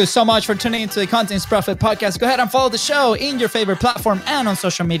 Thank you so much for tuning into the Contents Profit Podcast. Go ahead and follow the show in your favorite platform and on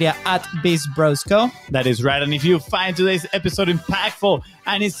social media at BIZBROS. That is right. And if you find today's episode impactful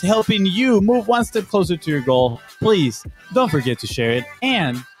and it's helping you move one step closer to your goal, please don't forget to share it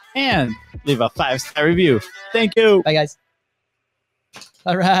and leave a 5-star review. Thank you. Bye, guys.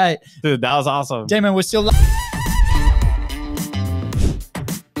 All right. Dude, that was awesome. Damon, we're still live.